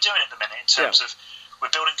with what we're doing at the minute in terms of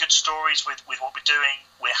we're building good stories with what we're doing.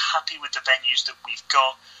 We're happy with the venues that we've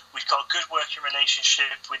got. We've got a good working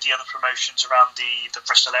relationship with the other promotions around the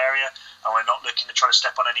Bristol area, and we're not looking to try to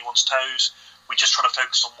step on anyone's toes. We're just trying to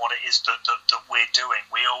focus on what it is that we're doing.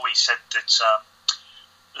 We always said that,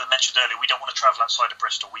 I mentioned earlier, we don't want to travel outside of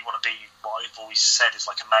Bristol. We want to be what I've always said is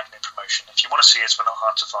like a magnet promotion. If you want to see us, we're not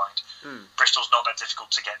hard to find. Bristol's not that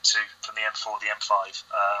difficult to get to from the M4, the M5.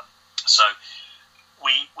 So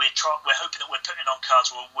we're hoping that we're putting on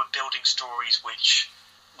cards. We're building stories which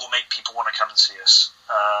will make people want to come and see us.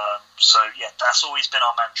 So yeah, that's always been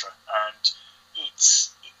our mantra, and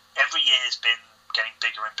it's every year has been getting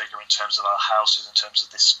bigger and bigger in terms of our houses, in terms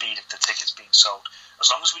of the speed of the tickets being sold.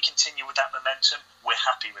 As long as we continue with that momentum, we're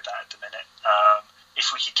happy with that at the minute.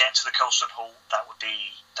 If we could get into the Colston Hall, that would be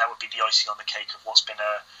the icing on the cake of what's been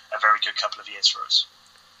a very good couple of years for us.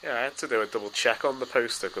 Yeah, I had to do a double check on the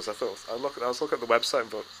poster because I was looking at the website and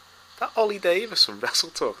thought, that Ollie Davis from Wrestle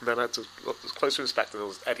Talk, and then I had to look closer inspect and it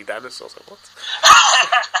was Eddie Dennis. I was like, what?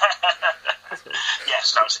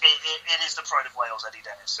 Yes, no, it is the pride of Wales, Eddie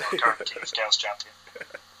Dennis, current King of Scales champion.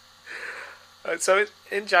 So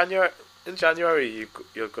in January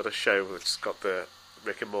you've got a show which's got the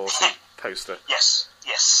Rick and Morty poster. Yes.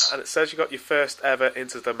 And it says you got your first ever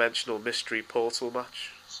interdimensional mystery portal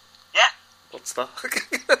match. Yeah. What's that?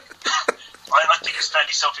 I think it's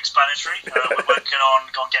fairly self-explanatory. We're working on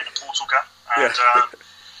getting a portal gun, and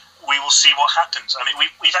we will see what happens. I mean,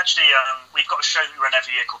 we've actually we've got a show that we run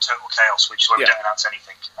every year called Total Chaos, which is where we don't announce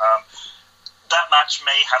anything. That match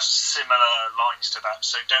may have similar lines to that,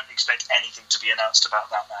 so don't expect anything to be announced about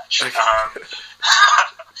that match.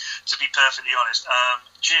 To be perfectly honest,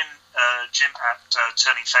 Jim at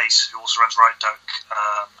Turning Face, who also runs Right Duck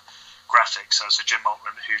graphics, so Jim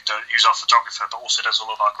Maltman, who's our photographer, but also does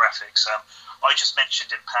all of our graphics. I just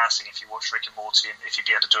mentioned in passing, if you watch Rick and Morty, if you'd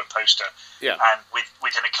be able to do a poster, and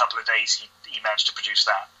within a couple of days he managed to produce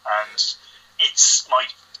that, and it's my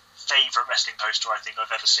favourite wrestling poster I think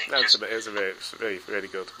I've ever seen. It's really, really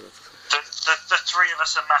good. The three of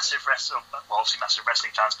us are massive obviously massive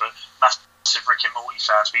wrestling fans, but massive Rick and Morty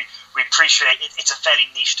fans. We appreciate it. It's a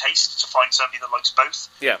fairly niche taste to find somebody that likes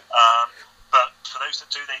both. Yeah. But for those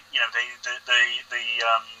that do, the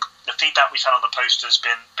feedback we've had on the poster has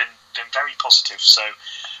been very positive. So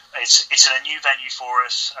it's in a new venue for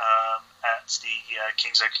us at the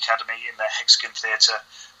King's Oak Academy in the Hexagon Theatre,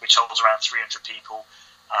 which holds around 300 people.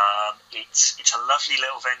 It's a lovely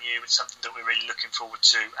little venue. It's something that we're really looking forward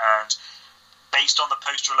to, and based on the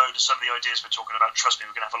poster alone and some of the ideas we're talking about, trust me,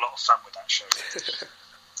 we're going to have a lot of fun with that show.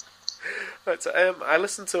 But, I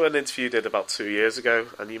listened to an interview you did about 2 years ago,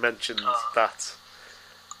 and you mentioned that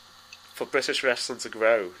for British wrestling to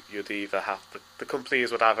grow, you'd either have the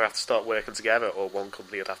companies would either have to start working together, or one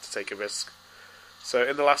company would have to take a risk. So,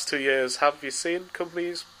 in the last 2 years, have you seen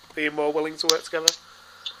companies being more willing to work together?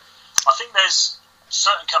 I think there's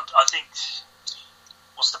certain companies. I think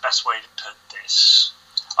what's the best way to put this?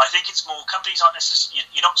 I think it's more companies aren't necessarily.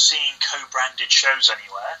 You're not seeing co-branded shows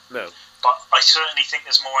anywhere. No. But I certainly think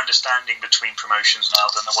there's more understanding between promotions now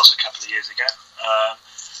than there was a couple of years ago.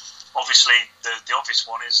 Obviously, the obvious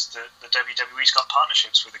one is that the WWE's got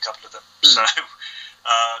partnerships with a couple of them. So,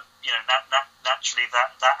 naturally,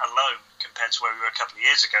 that alone, compared to where we were a couple of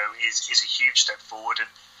years ago, is a huge step forward.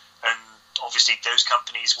 And obviously, those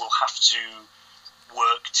companies will have to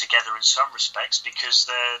work together in some respects because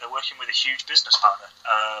they're working with a huge business partner,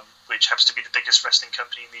 which happens to be the biggest wrestling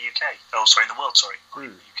company in the UK. Oh, sorry, in the world. Sorry, not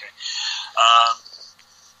in the UK.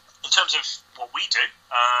 In terms of what we do,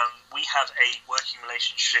 we have a working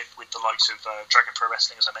relationship with the likes of Dragon Pro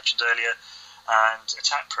Wrestling, as I mentioned earlier, and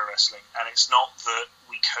Attack Pro Wrestling. And it's not that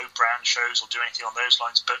we co-brand shows or do anything on those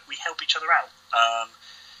lines, but we help each other out.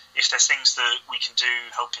 If there's things that we can do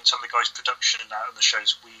helping some of the guys' production out of the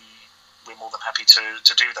shows, we're more than happy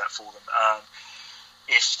to do that for them.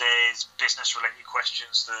 If there's business-related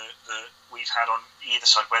questions that we've had on either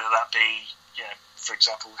side, whether that be, for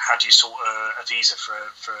example, how do you sort a visa for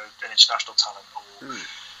an international talent,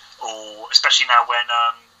 or especially now when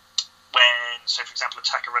say for example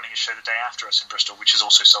Attack are running a show the day after us in Bristol, which is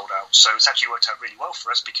also sold out. So it's actually worked out really well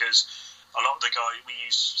for us because a lot of the guys, we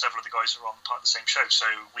use several of the guys who are on part of the same show, so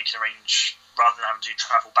we can arrange, rather than having to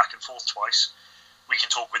travel back and forth twice, we can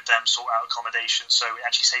talk with them, sort out accommodation, so it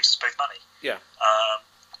actually saves us both money. Yeah.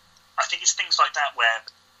 I think it's things like that where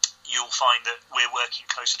you'll find that we're working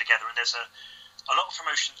closer together, and there's a lot of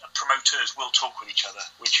promoters will talk with each other,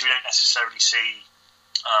 which we don't necessarily see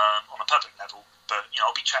on a public level. But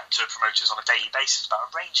I'll be chatting to promoters on a daily basis about a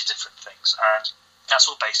range of different things, and that's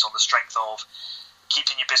all based on the strength of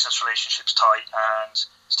keeping your business relationships tight and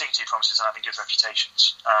sticking to your promises and having good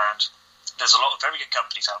reputations. And there's a lot of very good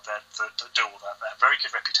companies out there that do all that have very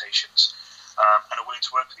good reputations and are willing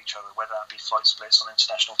to work with each other, whether that be flight splits on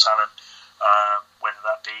international talent, whether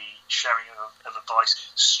that be sharing of advice,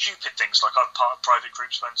 stupid things like I'm part of private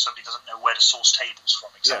groups when somebody doesn't know where to source tables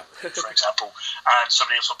from, for example, and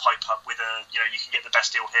somebody else will pipe up with you can get the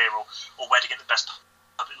best deal here, or where to get the best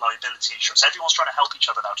public liability insurance. Everyone's trying to help each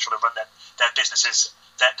other now to try to run their businesses,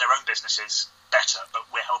 their own businesses better, but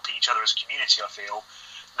we're helping each other as a community, I feel,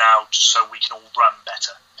 now, so we can all run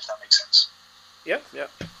better, if that makes sense. Yeah.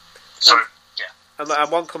 So, And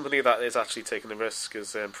one company that is actually taking the risk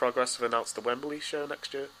is Progress have announced the Wembley show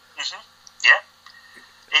next year. Mm-hmm. Yeah.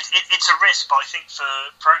 It's a risk, but I think for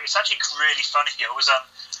Progress, it's actually really funny.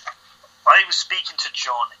 I was speaking to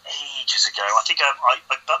John ages ago. I think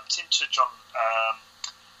I bumped into John.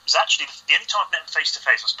 It was actually the only time I've met him face to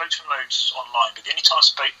face. I spoke to him loads online, but the only time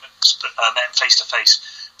I met him face to face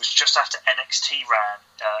was just after NXT ran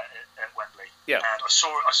at Wembley. Yeah. And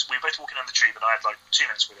we were both walking on the tube, and I had like 2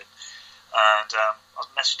 minutes with him. And I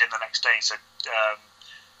messaged him the next day and said,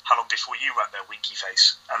 how long before you ran there, winky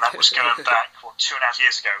face? And that was going back, 2.5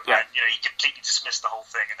 years ago. Yeah. And, he completely dismissed the whole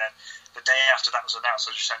thing. And then the day after that was announced,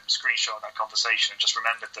 I just sent him a screenshot of that conversation and just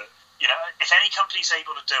remembered that, if any company's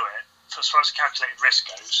able to do it, as far as calculated risk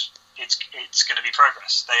goes, it's going to be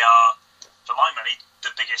Progress. They are, for my money,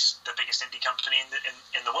 the biggest indie company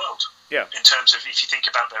in the world. Yeah. In terms of, if you think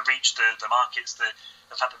about their reach, the markets, the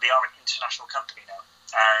fact that they are an international company now.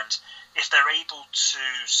 And if they're able to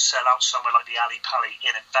sell out somewhere like the Ali Pali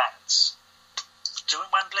in advance,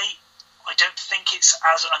 doing Wembley, I don't think it's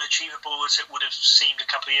as unachievable as it would have seemed a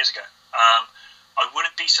couple of years ago. I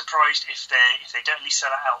wouldn't be surprised if they don't at least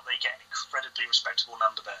sell it out, they get an incredibly respectable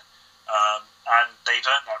number there. And they've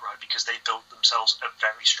earned that right because they've built themselves a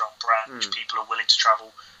very strong brand, which people are willing to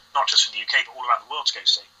travel, not just from the UK, but all around the world to go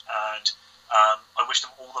see. And I wish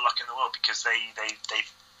them all the luck in the world because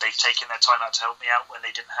they've taken their time out to help me out when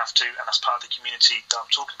they didn't have to, and that's part of the community that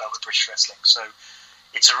I'm talking about with British wrestling. So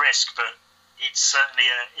it's a risk, but it's certainly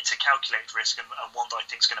a calculated risk and one that I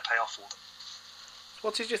think is going to pay off for them.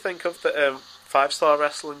 What did you think of the 5-Star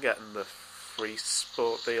Wrestling getting the free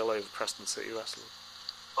sport deal over Preston City Wrestling?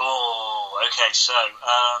 Oh, okay. So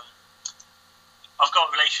I've got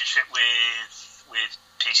a relationship with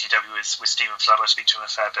PCW with Stephen Flood. I speak to him a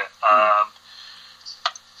fair bit.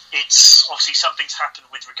 It's obviously something's happened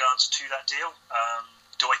with regards to that deal.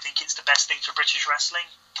 Do I think it's the best thing for British wrestling?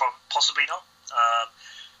 Possibly not,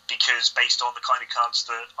 because based on the kind of cards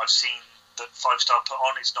that I've seen that 5-Star put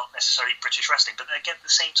on, it's not necessarily British wrestling. But again, at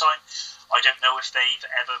the same time, I don't know if they've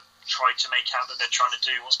ever tried to make out that they're trying to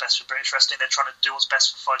do what's best for British wrestling. They're trying to do what's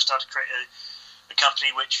best for 5-Star to create a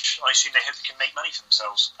company which I assume they hope they can make money for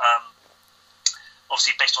themselves.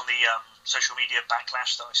 Obviously, based on the social media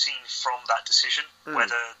backlash that I've seen from that decision,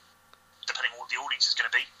 whether, depending on what the audience is going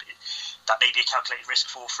to be, that may be a calculated risk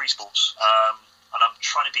for free sports. And I'm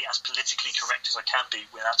trying to be as politically correct as I can be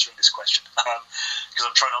when answering this question, because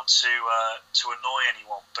I'm trying not to annoy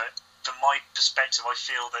anyone. But from my perspective, I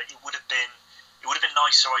feel that it would have been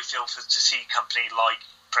nicer, I feel, to see a company like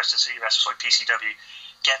Preston City Wrestling, PCW,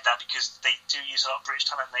 get that, because they do use a lot of British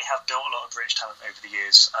talent, and they have built a lot of British talent over the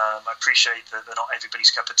years. I appreciate that they're not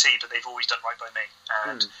everybody's cup of tea, but they've always done right by me.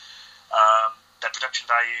 And their production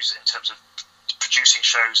values in terms of producing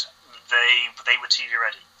shows, they were TV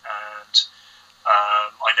ready. And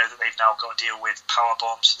I know that they've now got a deal with Power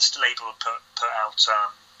Bombs. They're still able to put out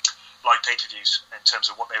live pay-per-views in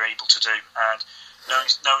terms of what they're able to do. And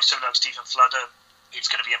knowing somebody like Stephen Fludder, it's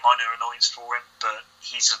going to be a minor annoyance for him, but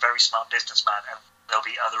he's a very smart businessman, and there'll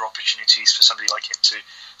be other opportunities for somebody like him to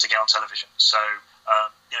get on television. So,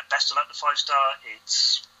 best of luck to 5-Star.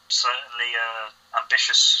 It's certainly an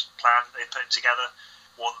ambitious plan they've put together,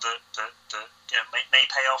 one that may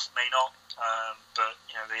pay off, may not. But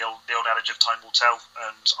the old adage of time will tell,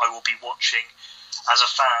 and I will be watching as a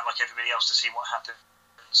fan, like everybody else, to see what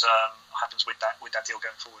happens with that deal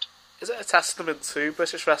going forward. Is it a testament to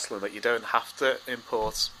British wrestling that you don't have to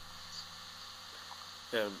import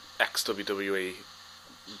ex-WWE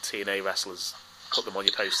TNA wrestlers, put them on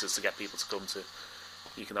your posters to get people to come to?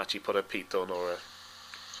 You can actually put a Pete Dunne or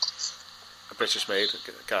a British-made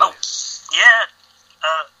guy. Oh, yeah,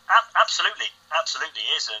 absolutely.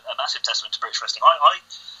 It is a massive testament to British wrestling. I'll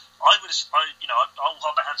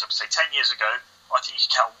hold my hands up and say 10 years ago, I think you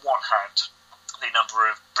could count one hand the number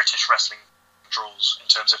of British wrestling draws in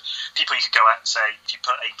terms of people you could go out and say, if you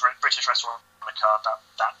put a British wrestler on a card,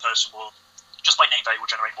 that person will, just by name value, will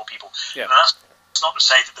generate more people. Yeah. And that's not to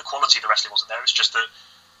say that the quality of the wrestling wasn't there, it's just that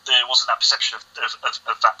there wasn't that perception of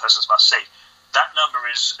that person's must-see. that number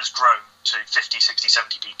has grown to 50, 60,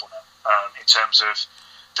 70 people now, in terms of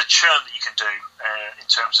the churn that you can do, in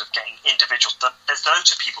terms of getting individuals. There's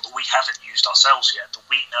loads of people that we haven't used ourselves yet that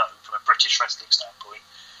we know from a British wrestling standpoint.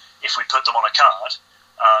 If we put them on a card,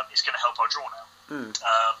 it's going to help our draw now.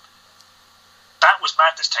 That was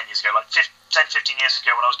madness 10 years ago. Like 10, 15 years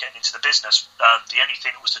ago when I was getting into the business, the only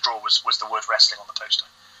thing that was the draw was the word wrestling on the poster.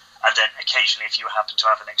 And then occasionally if you happen to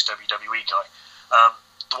have an ex-WWE guy.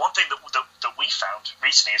 The one thing that we found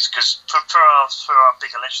recently is because for our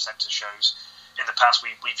bigger leisure centre shows in the past,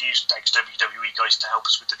 we've used ex-WWE guys to help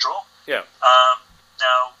us with the draw. Yeah.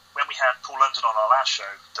 Now, when we had Paul London on our last show,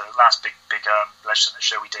 the last big leisure centre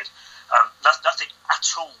show we did, nothing at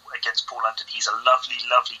all against Paul London. He's a lovely,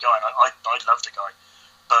 lovely guy, and I love the guy.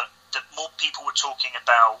 But the more people were talking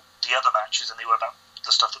about the other matches than they were about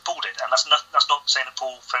the stuff that Paul did, and that's not saying that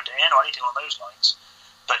Paul phoned it in or anything along those lines,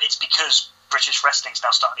 but it's because British wrestling's now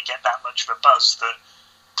starting to get that much of a buzz that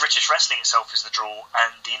British wrestling itself is the draw,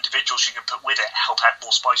 and the individuals you can put with it help add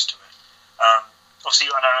more spice to it. Obviously,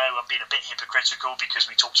 I know I'm being a bit hypocritical because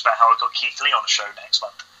we talked about how I got Keith Lee on the show this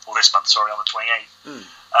month, on the 28th.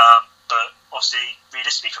 But obviously,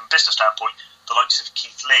 realistically, from a business standpoint, the likes of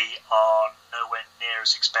Keith Lee are nowhere near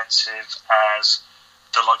as expensive as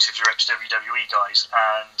the likes of your ex-WWE guys,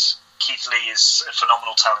 and Keith Lee is a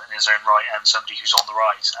phenomenal talent in his own right and somebody who's on the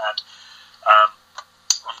rise. And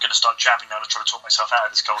I'm going to start jabbing now to try to talk myself out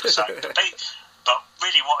of this cul-de-sac. But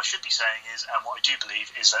really what I should be saying is, and what I do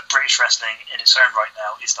believe, is that British wrestling in its own right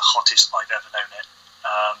now is the hottest I've ever known it.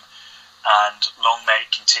 And long may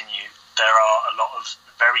it continue. There are a lot of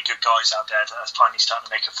very good guys out there that are finally starting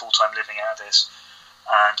to make a full-time living out of this.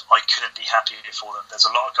 And I couldn't be happier for them. There's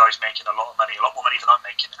a lot of guys making a lot of money, a lot more money than I'm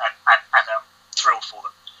making, and I'm thrilled for them.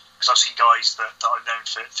 Because I've seen guys that I've known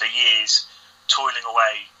for years toiling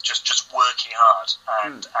away, just working hard,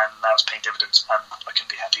 and now it's paying dividends, and I couldn't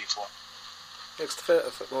be happier for them. It's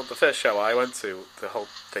the first show I went to, the whole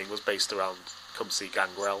thing was based around Come See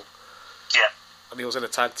Gangrel. Yeah. And he was in a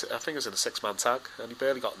tag, I think it was in a 6-man tag, and he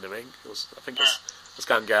barely got in the ring. It was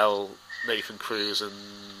Gangrel, Nathan Cruz, and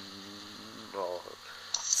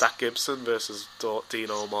Zach Gibson versus Dean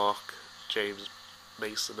O'Mark, James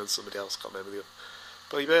Mason, and somebody else, can't remember the other.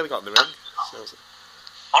 But he barely got in the ring. So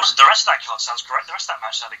honestly, the rest of that card sounds great. The rest of that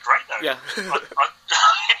match sounded great, though. Yeah.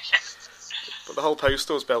 But the whole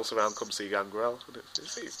poster was built around Come See Gangrel.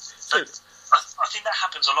 I think that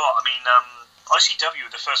happens a lot. I mean, ICW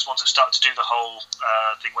are the first ones that started to do the whole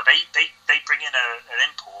thing where they bring in an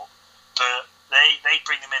import, but they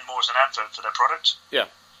bring them in more as an advert for their product. Yeah.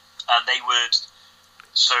 And they would.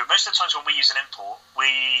 So most of the times when we use an import,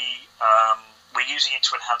 we're using it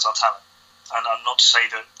to enhance our talent. And I'm not to say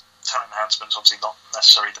that talent enhancement is obviously not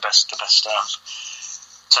necessarily the best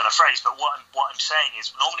turn of phrase, but what I'm saying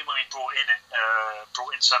is normally when we brought in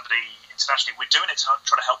somebody internationally, we're doing it to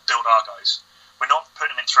try to help build our guys. We're not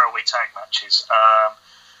putting them in throwaway tag matches.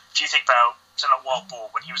 If you think about something like Wild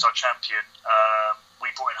Boar, when he was our champion,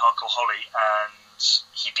 we brought in Hardcore Holly and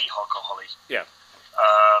he beat Hardcore Holly. Yeah.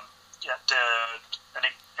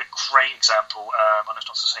 A great example, I know it's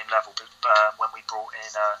not the same level, but when we brought in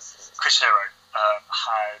Chris Hero,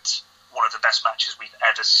 had one of the best matches we've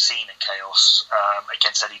ever seen at Chaos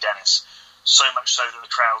against Eddie Dennis. So much so that the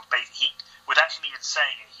crowd, without him even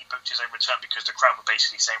saying it, he booked his own return because the crowd were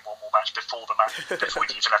basically saying one more match before the match, before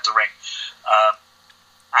he even left the ring.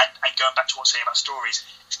 And going back to what's saying about stories,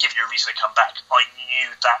 it's giving you a reason to come back. I knew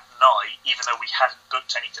that night, even though we hadn't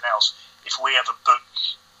booked anything else, if we ever book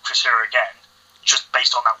Chris Hero again, just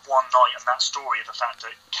based on that one night and that story of the fact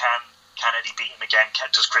that can Eddie beat him again? How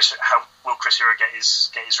will Chris Hero get his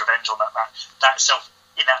revenge on that match? That itself,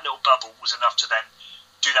 in that little bubble, was enough to then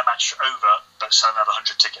do that match over, but sell another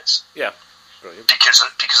 100 tickets. Yeah, brilliant. Because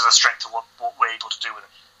of the strength of what we're able to do with it.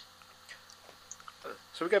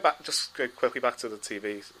 So we go quickly back to the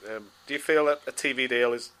TV. Do you feel that a TV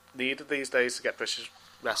deal is needed these days to get British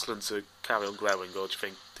wrestling to carry on growing, or do you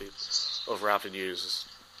think the other avenues,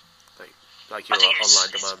 like your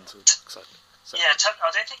online demand, etc.? Yeah,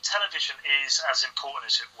 I don't think television is as important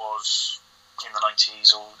as it was in the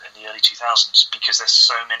 90s or in the early 2000s, because there's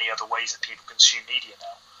so many other ways that people consume media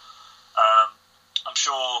now. I'm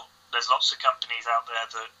sure there's lots of companies out there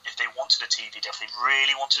that if they wanted a TV deal, if they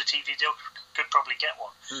really wanted a TV deal, could probably get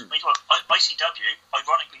one. I mean, look, ICW,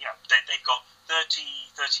 ironically, they've got 30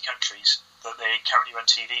 countries that they currently run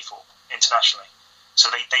TV for internationally. So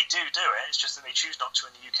they do it, it's just that they choose not to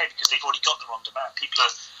in the UK because they've already got their on-demand. People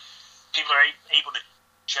are able to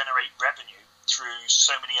generate revenue through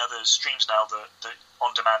so many other streams now that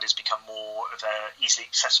on-demand has become more of an easily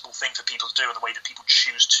accessible thing for people to do in the way that people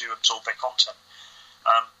choose to absorb their content.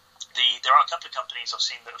 there are a couple of companies I've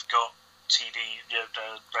seen that have got TV,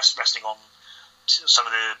 wrestling on some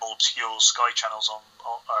of the more obscure Sky channels on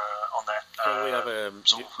there. We have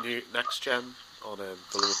new Next Gen on the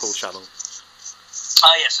Liverpool channel. So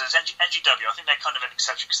there's NGW. I think they're kind of an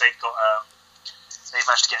exception because they've got they've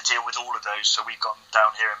managed to get a deal with all of those. So we've got them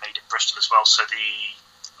down here and made in Bristol as well. So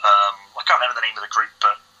I can't remember the name of the group,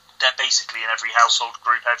 but they're basically in every household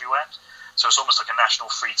group everywhere. So it's almost like a national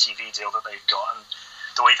free TV deal that they've got. And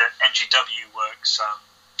the way that NGW works,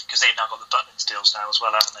 because they've now got the Butlins deals now as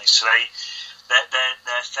well, haven't they? So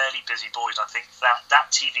they're fairly busy boys. I think that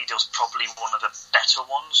TV deal's probably one of the better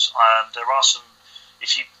ones. There are some,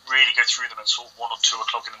 if you really go through them at sort of 1 or 2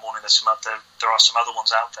 o'clock in the morning, there are some other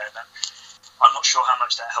ones out there that I'm not sure how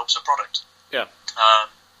much that helps a product. Yeah.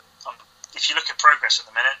 If you look at Progress at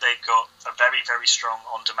the minute, they've got a very, very strong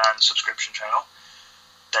on-demand subscription channel.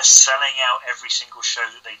 They're selling out every single show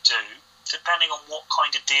that they do, depending on what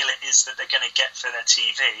kind of deal it is that they're going to get for their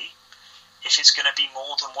TV. If it's going to be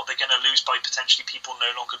more than what they're going to lose by potentially people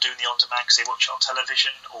no longer doing the on-demand because they watch it on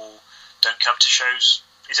television or don't come to shows,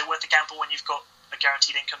 is it worth the gamble when you've got a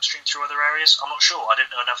guaranteed income stream through other areas? I'm not sure. I don't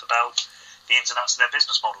know enough about the ins and outs of their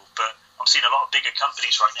business model, but I'm seeing a lot of bigger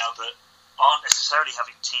companies right now that aren't necessarily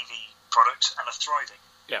having TV products and are thriving.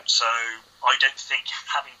 Yeah. So I don't think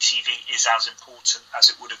having TV is as important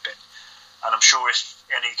as it would have been. And I'm sure if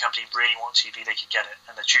any company really want TV, they could get it,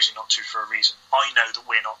 and they're choosing not to for a reason. I know that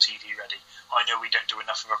we're not TV ready. I know we don't do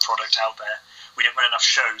enough of a product out there. We don't run enough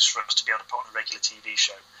shows for us to be able to put on a regular TV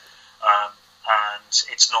show. And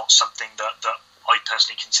it's not something that I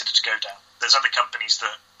personally consider to go down. There's other companies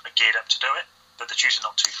that are geared up to do it, but they're choosing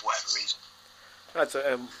not to for whatever reason. Right, so,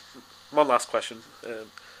 one last question.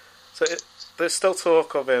 There's still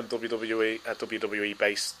talk of a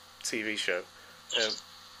WWE-based TV show.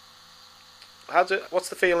 What's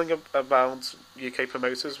the feeling about UK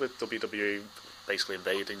promoters with WWE basically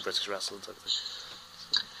invading British wrestling type thing?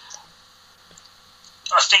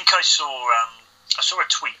 I think I saw a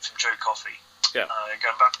tweet from Joe Coffey. Yeah.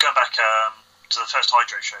 Going back to the first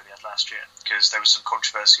Hydro show they had last year, because there was some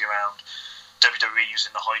controversy around WWE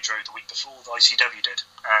using the Hydro the week before the ICW did,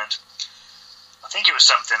 and I think it was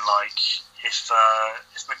something like if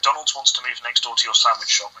McDonald's wants to move next door to your sandwich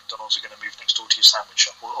shop, McDonald's are going to move next door to your sandwich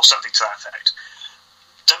shop, or something to that effect.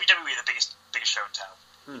 WWE are the biggest show in town.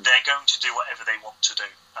 They're going to do whatever they want to do,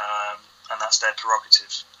 and that's their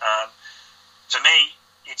prerogative. For me,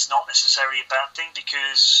 it's not necessarily a bad thing,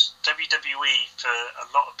 because WWE, for a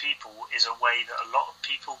lot of people, is a way that a lot of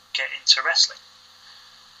people get into wrestling.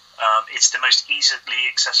 It's the most easily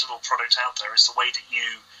accessible product out there. It's the way that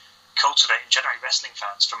you cultivate and generate wrestling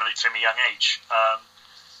fans from a young age.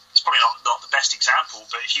 It's probably not the best example,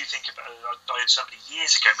 but if you think about it, I had somebody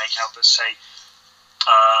years ago make out that say,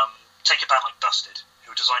 take a band like Busted,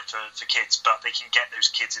 who are designed for kids, but they can get those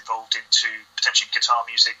kids involved into potentially guitar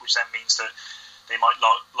music, which then means that they might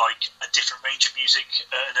like a different range of music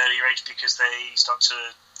at an earlier age because they start to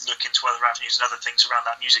look into other avenues and other things around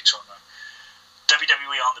that music genre.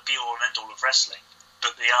 WWE aren't the be-all and end-all of wrestling,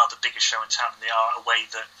 but they are the biggest show in town, and they are a way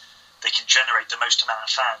that they can generate the most amount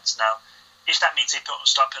of fans. Now, if that means they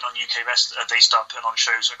start putting on they start putting on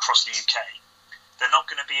shows across the UK, they're not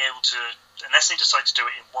going to be able to, unless they decide to do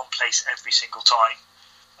it in one place every single time.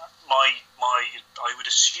 I would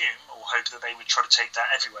assume or hope that they would try to take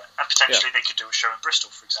that everywhere, and potentially they could do a show in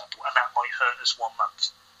Bristol, for example, and that might hurt us 1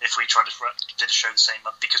 month if we did a show the same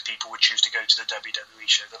month, because people would choose to go to the WWE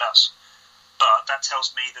show than us. But that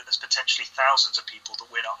tells me that there's potentially thousands of people that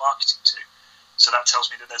we're not marketing to. So that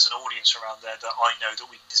tells me that there's an audience around there that I know that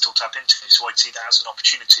we can still tap into. So I'd see that as an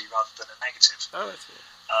opportunity rather than a negative. Oh, that's good.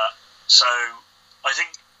 So I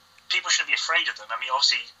think people shouldn't be afraid of them. I mean,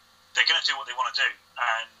 obviously, they're going to do what they want to do.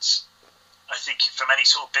 And I think from any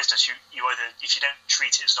sort of business, you either, if you don't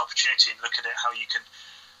treat it as an opportunity and look at it how you can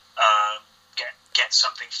get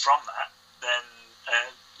something from that, then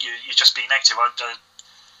you're just being negative.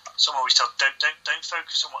 Someone always tells, don't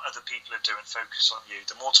focus on what other people are doing, focus on you.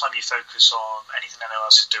 The more time you focus on anything anyone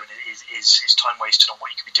else is doing is time wasted on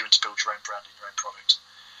what you could be doing to build your own brand and your own product.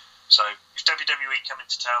 So if WWE come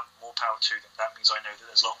into town, more power to them. That means I know that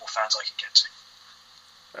there's a lot more fans I can get to.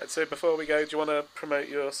 Right, so before we go, do you want to promote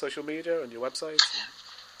your social media and your website?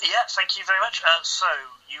 Yeah, thank you very much. So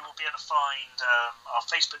you will be able to find our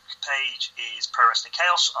Facebook page is Pro Wrestling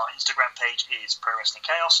Chaos. Our Instagram page is Pro Wrestling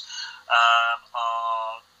Chaos.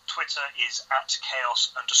 Our Twitter is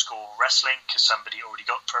 @chaos_wrestling, because somebody already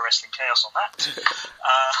got Pro Wrestling Chaos on that.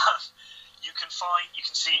 You can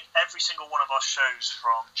see every single one of our shows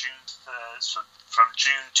from June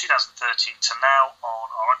 2013 to now on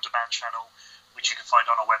our on-demand channel, which you can find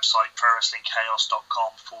on our website,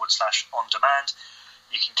 prowrestlingchaos.com/on-demand.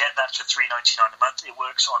 You can get that for $3.99 a month. It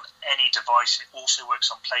works on any device. It also works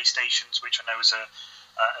on PlayStations, which I know is a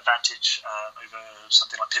advantage over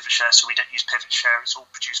something like PivotShare. So we don't use PivotShare. It's all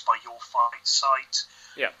produced by Your Fight site.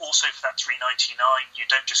 Yeah. Also, for that $3.99, you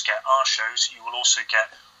don't just get our shows. You will also get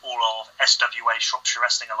all of SWA Shropshire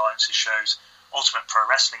Wrestling Alliance's shows, Ultimate Pro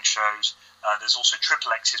Wrestling shows. There's also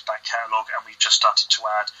Triple X's back catalogue, and we've just started to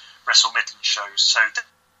add Wrestle Midland shows. So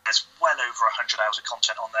there's well over 100 hours of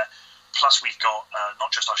content on there. Plus, we've got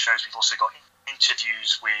not just our shows, we've also got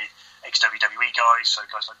interviews with ex-WWE guys, so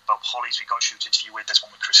guys like Bob Hollies we've got a shoot interview with. There's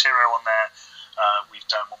one with Chris Hero on there. We've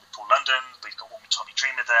done one with Paul London. We've got one with Tommy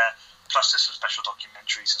Dreamer there. Plus, there's some special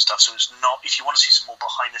documentaries and stuff. So it's not, if you want to see some more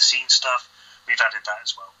behind-the-scenes stuff, we've added that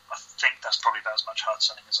as well. I think that's probably about as much hard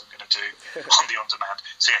selling as I'm going to do on the on-demand.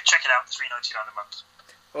 So yeah, check it out, $3.99 a month.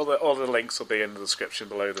 All the links will be in the description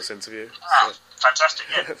below this interview.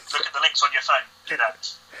 Fantastic, yeah. Look at the links on your phone. Do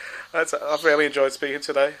that. I've really enjoyed speaking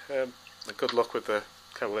today. And good luck with the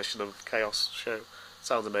Coalition of Chaos show.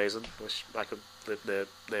 Sounds amazing. Wish I could live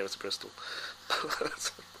nearer to Bristol.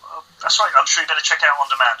 Well, that's right. I'm sure you better check it out on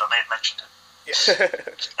demand. I may have mentioned it. Yeah.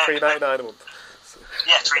 $3.99 a month.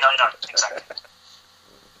 Yeah, $3.99 exactly.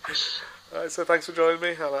 Alright, so thanks for joining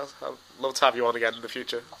me. I'd love to have you on again in the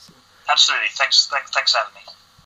future. Absolutely. Thanks for having me.